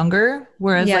you were younger.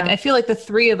 Whereas like, I feel like the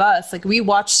three of us, like, we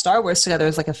watched Star Wars together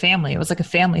as like a family. It was like a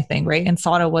family thing, right? And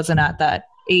Sada wasn't at that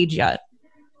age yet.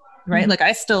 Right? Like,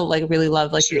 I still like really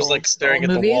love like she was like staring at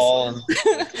the wall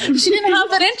and she didn't have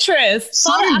that interest.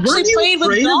 Sada actually played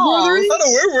with dolls.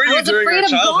 Where were you during your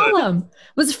childhood? Gollum. I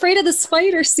was afraid of the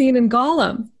spider scene in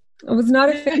Gollum. I was not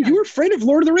a fan. You were afraid of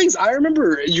Lord of the Rings. I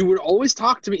remember you would always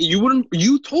talk to me.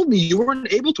 You told me you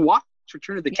weren't able to watch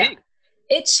Return of the King.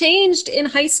 It changed in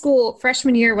high school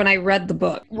freshman year when I read the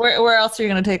book. Where else are you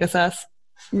going to take us, Ess?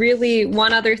 Really,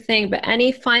 one other thing, but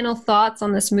any final thoughts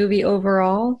on this movie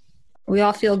overall? We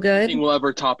all feel good. Nothing will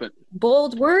ever top it.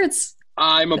 Bold words.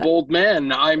 I'm a bold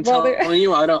man. I'm telling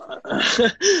you, I don't.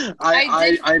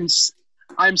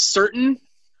 I'm certain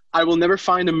I will never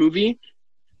find a movie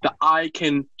that I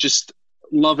can just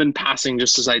love in passing,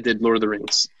 just as I did Lord of the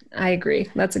Rings. I agree.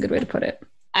 That's a good way to put it.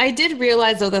 I did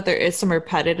realize, though, that there is some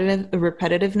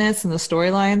repetitiveness in the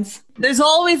storylines. There's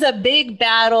always a big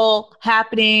battle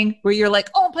happening where you're like,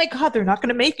 oh my God, they're not going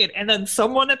to make it. And then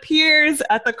someone appears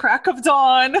at the crack of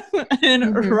dawn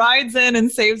and rides in and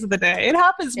saves the day. It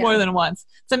happens more than once.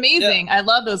 It's amazing. Yeah. I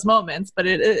love those moments, but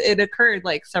it occurred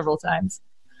like several times.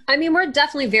 I mean, we're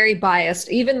definitely very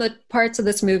biased. Even the parts of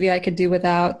this movie I could do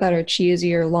without that are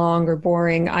cheesy or long or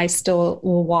boring, I still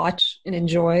will watch and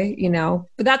enjoy, you know.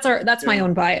 But that's my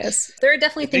own bias. There are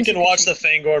definitely things. If you can watch the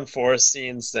Fangorn Forest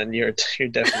scenes, then you're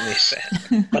definitely a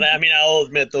fan. But I mean, I'll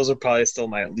admit those are probably still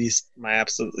my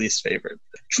absolute least favorite.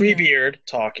 Treebeard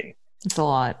talking. It's a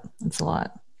lot. It's a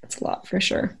lot for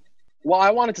sure. Well, I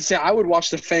wanted to say I would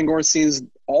watch the Fangorn scenes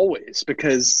always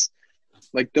because,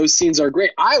 like, those scenes are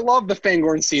great. I love the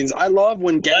Fangorn scenes. I love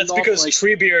when Gandalf... That's because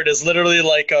Treebeard is literally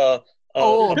like a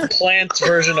plant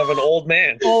version of an old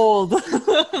man. Old.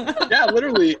 Yeah,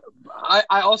 literally.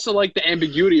 I also like the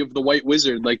ambiguity of the White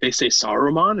Wizard. Like, they say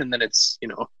Saruman, and then it's, you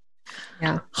know...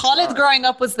 Yeah. Khalid growing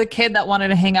up was the kid that wanted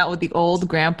to hang out with the old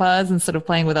grandpas instead of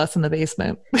playing with us in the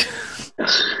basement.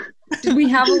 Did we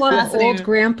have a lot of old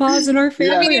grandpas in our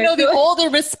family? Yeah. I mean, you know, the older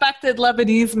respected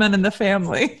Lebanese men in the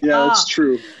family. Yeah, that's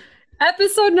true.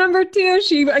 Episode number 2,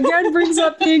 she again brings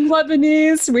up being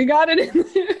Lebanese. We got it in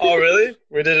there. Oh, really?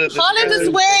 We did it. Khalid is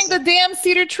wearing the damn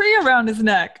cedar tree around his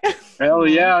neck. Hell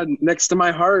yeah, next to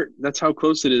my heart. That's how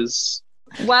close it is.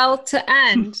 Well, to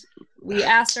end, we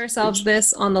asked ourselves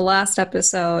this on the last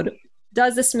episode.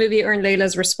 Does this movie earn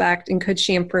Layla's respect, and could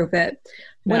she improve it?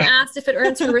 When asked if it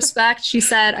earns her respect, she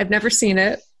said, I've never seen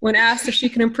it. When asked if she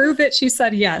can improve it, she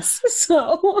said yes.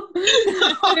 So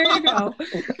there you go.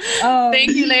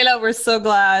 Thank you, Layla. We're so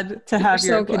glad to have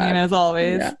your opinion as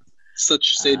always. Yeah.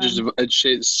 Such stages of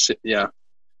yeah.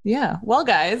 Yeah. Well,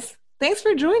 guys, thanks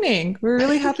for joining. We're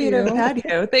really happy to have had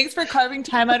you. Thanks for carving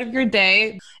time out of your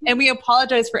day. And we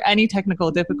apologize for any technical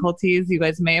difficulties you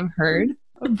guys may have heard.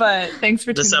 But thanks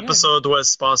for this episode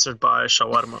was sponsored by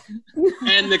Shawarma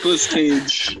and Nicolas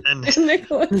Cage and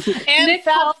Nicolas and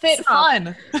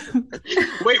FabFitFun.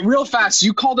 Wait, real fast!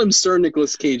 You called him Sir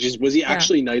Nicolas Cage. Was he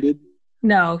actually knighted?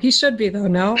 No, he should be though.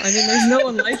 No, I mean, there's no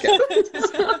one like him.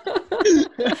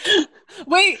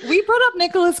 Wait, we brought up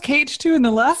Nicolas Cage too in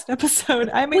the last episode.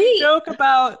 I made a joke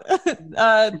about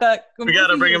that. We got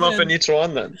to bring him up in each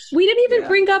one then. We didn't even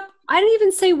bring up. I didn't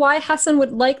even say why Hassan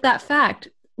would like that fact.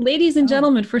 Ladies and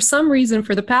gentlemen, for some reason,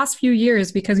 for the past few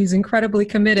years, because he's incredibly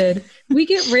committed, we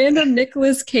get random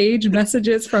Nicolas Cage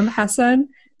messages from Hassan,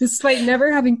 despite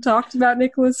never having talked about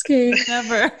Nicolas Cage.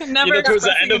 Never. Towards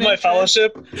the end of my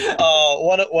fellowship,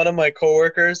 one of my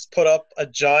coworkers put up a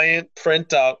giant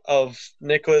printout of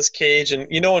Nicolas Cage, and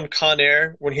in Con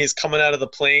Air, when he's coming out of the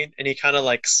plane and he kind of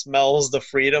like smells the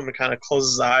freedom and kind of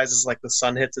closes his eyes as like the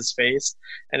sun hits his face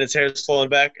and his hair is flowing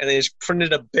back, and they just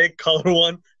printed a big color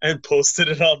one and posted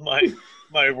it on my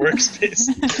workspace.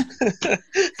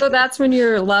 So that's when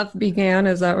your love began?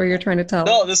 Is that what you're trying to tell?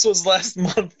 No, this was last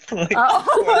month. Before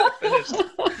I finished.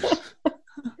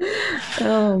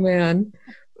 Oh, man.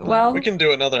 Well, we can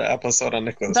do another episode on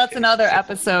Nicolas That's Cage. Another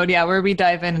episode, where we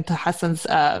dive into Hassan's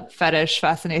fetish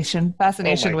fascination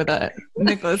with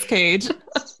Nicolas Cage.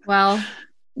 Well,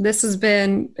 this has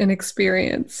been an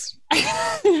experience.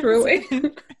 Truly.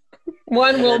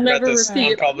 One will never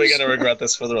repeat. I'm probably going to regret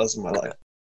this for the rest of my life.